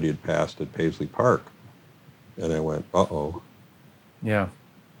that somebody had passed at Paisley Park. And I went, uh-oh. Yeah.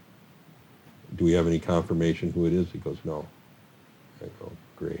 Do we have any confirmation who it is? He goes, no. I go,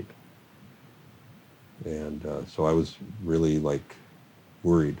 great. And so I was really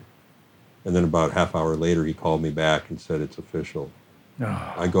worried. And then about a half hour later, he called me back and said, it's official.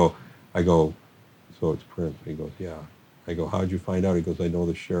 Oh. I go, so it's Prince. He goes, yeah. I go, how'd you find out? He goes, I know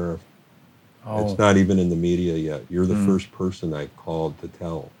the sheriff. Oh. It's not even in the media yet. You're the first person I called to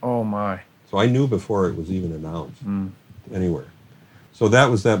tell. Oh, my. So I knew before it was even announced anywhere. So that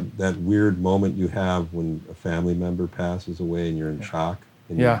was that weird moment you have when a family member passes away and you're in shock.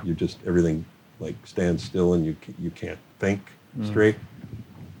 And you just, everything stands still and you can't think straight.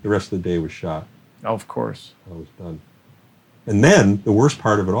 The rest of the day was shot. Oh, of course. I was done. And then the worst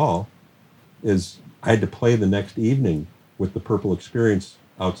part of it all is I had to play the next evening with the Purple Experience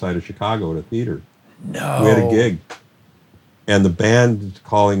outside of Chicago at a theater. No. We had a gig. And the band is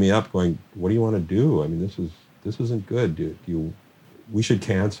calling me up going, what do you want to do? I mean, this isn't good, dude. We should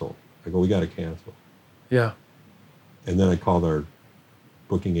cancel. I go, we got to cancel. Yeah. And then I called our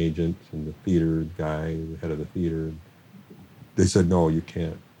booking agent and the theater guy, the head of the theater. They said, no, you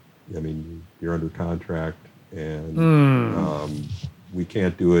can't. I mean, you're under contract and we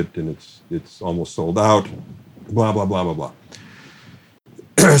can't do it, and it's almost sold out, blah, blah, blah, blah, blah.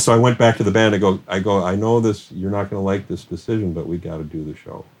 So I went back to the band. I go, I know this, you're not going to like this decision, but we got to do the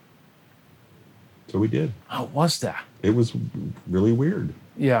show. So we did. How was that? It was really weird.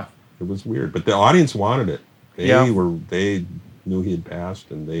 Yeah. It was weird, but the audience wanted it. They knew he had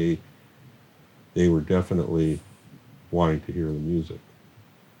passed, and they were definitely wanting to hear the music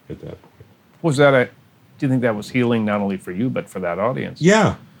at that point. Was that do you think that was healing not only for you, but for that audience?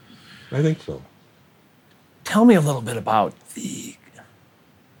 Yeah, I think so. Tell me a little bit about the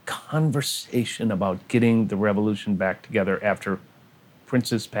conversation about getting the Revolution back together after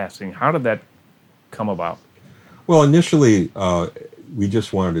Prince's passing. How did that come about? Well, initially, we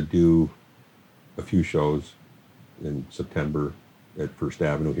just wanted to do a few shows in September at First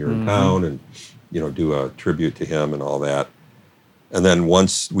Avenue here in town and, do a tribute to him and all that. And then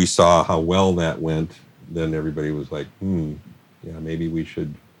once we saw how well that went, then everybody was like, yeah, maybe we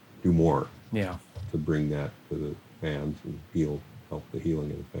should do more to bring that to the fans and help the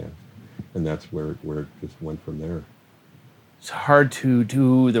healing of the fans. And that's where it just went from there. It's hard to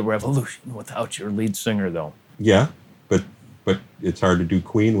do the Revolution without your lead singer, though. Yeah, but it's hard to do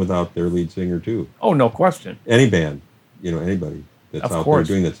Queen without their lead singer, too. Oh, no question. Any band, anybody that's out there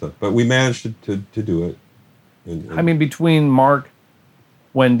doing that stuff. But we managed to do it. And I mean, between Mark,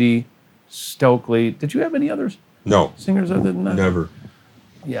 Wendy, Stokely, did you have any others? No. Singers other than that? Never.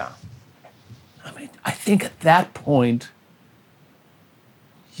 Yeah. I mean, I think at that point,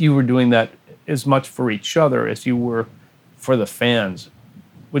 you were doing that as much for each other as you were for the fans.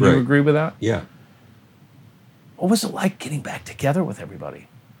 Would you agree with that? Yeah. What was it like getting back together with everybody?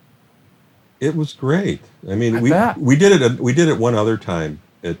 It was great. I mean, I bet. we did it one other time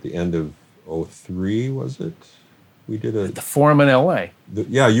at the end of 2003, was it? We did The Forum in L.A.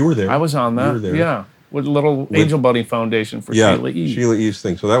 Yeah, you were there. I was on that. You were there. Yeah, with a little Angel Buddy Foundation for Sheila E. Sheila E's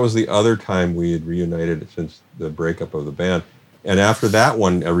thing. So that was the other time we had reunited since the breakup of the band. And after that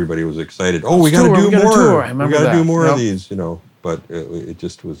one, everybody was excited. Oh, we got to do more. We got to do more of these, But it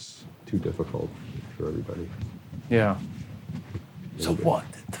just was too difficult for everybody. Yeah. So what?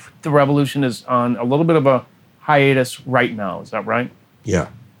 The Revolution is on a little bit of a hiatus right now. Is that right? Yeah.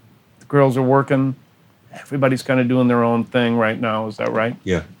 The girls are working. Everybody's kind of doing their own thing right now. Is that right?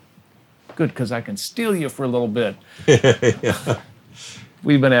 Yeah. Good, because I can steal you for a little bit. Yeah.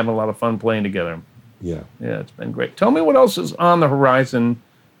 We've been having a lot of fun playing together. Yeah. Yeah, it's been great. Tell me what else is on the horizon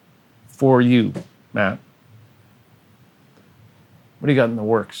for you, Matt. What do you got in the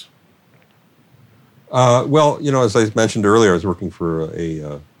works? Well, as I mentioned earlier, I was working for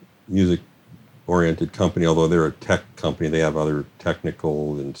a music-oriented company, although they're a tech company. They have other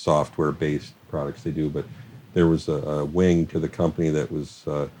technical and software-based products they do, but there was a wing to the company that was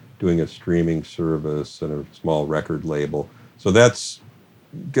doing a streaming service and a small record label. So that's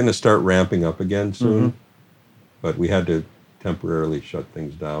going to start ramping up again soon, but we had to temporarily shut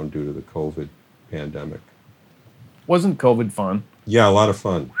things down due to the COVID pandemic. Wasn't COVID fun? Yeah, a lot of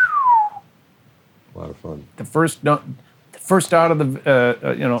fun. A lot of fun. The first out of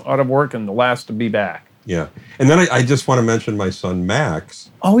the out of work and the last to be back. Yeah, and then I just want to mention my son Max.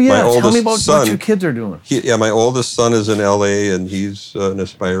 Oh yeah, my tell me about son, what your kids are doing. My oldest son is in LA, and he's an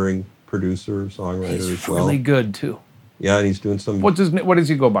aspiring producer, songwriter as well. Really good too. Yeah, and he's doing some. What does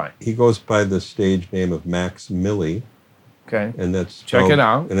he go by? He goes by the stage name of Max Milli. Okay. And that's check it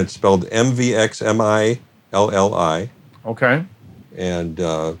out. And it's spelled MVXMILLI. Okay.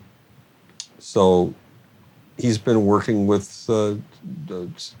 And so he's been working with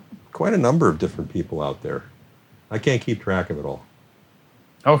quite a number of different people out there. I can't keep track of it all.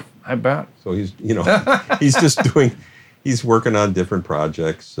 Oh, I bet. So he's he's working on different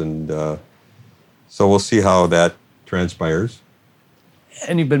projects, and so we'll see how that transpires.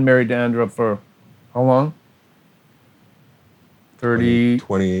 And you've been married to Andra for how long? 28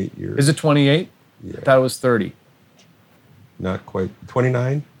 years. Is it 28? Yeah. I thought it was 30. Not quite.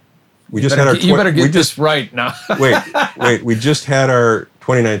 29? You better get this right now. wait. We just had our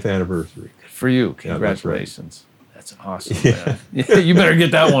 29th anniversary. Good for you. Yeah, Congratulations. That's awesome, man. Yeah, you better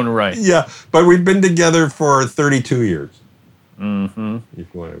get that one right. Yeah, but we've been together for 32 years. Mm-hmm. If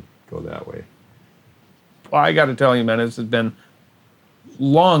you want to go that way. Well, I got to tell you, man, this has been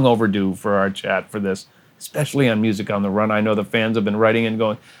long overdue for our chat for this, especially on Music on the Run. I know the fans have been writing and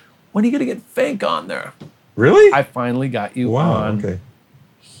going, when are you going to get Fink on there? Really? I finally got you on okay.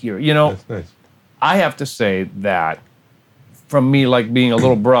 here. That's nice. I have to say that from me, like being a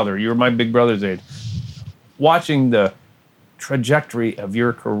little brother, you're my big brother's age, watching the trajectory of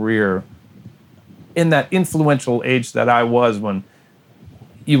your career in that influential age that I was when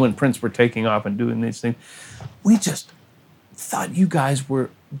you and Prince were taking off and doing these things, we just thought you guys were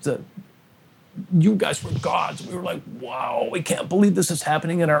gods. We were like, wow, we can't believe this is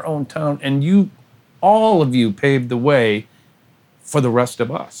happening in our own town. And all of you paved the way for the rest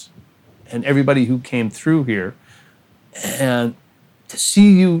of us and everybody who came through here. And to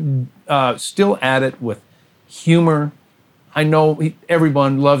see you still at it with humor. I know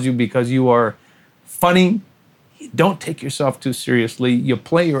everyone loves you because you are funny. You don't take yourself too seriously. You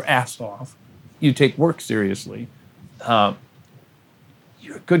play your ass off. You take work seriously.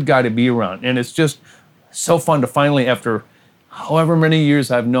 You're a good guy to be around. And it's just so fun to finally, after however many years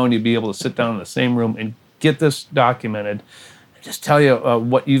I've known you, be able to sit down in the same room and get this documented and just tell you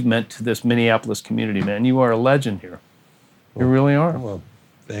what you've meant to this Minneapolis community, man. You are a legend here. You really are. Well,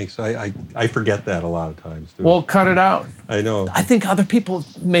 thanks. I forget that a lot of times, too. Well, cut it out. I know. I think other people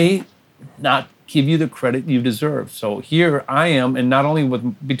may not give you the credit you deserve. So here I am, and not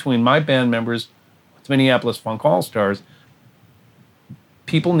only between my band members, with Minneapolis Funk All-Stars,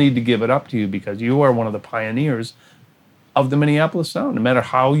 people need to give it up to you because you are one of the pioneers of the Minneapolis sound, no matter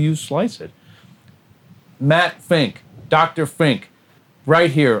how you slice it. Matt Fink, Dr. Fink,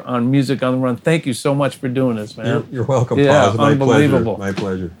 right here on Music on the Run. Thank you so much for doing this, man. You're welcome, yeah, Paz. My unbelievable. Pleasure. My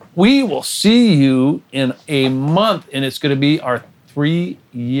pleasure. We will see you in a month, and it's going to be our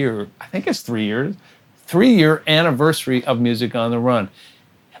 3-year anniversary of Music on the Run.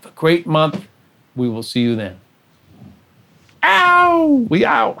 Have a great month. We will see you then. Ow! We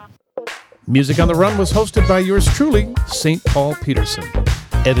out. Music on the Run was hosted by yours truly, St. Paul Peterson.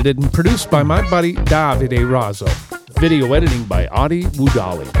 Edited and produced by my buddy Davide Razzo. Video editing by Adi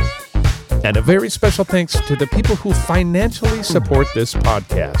Wudali. And a very special thanks to the people who financially support this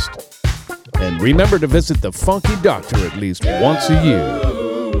podcast. And remember to visit the Funky Doctor at least once a year.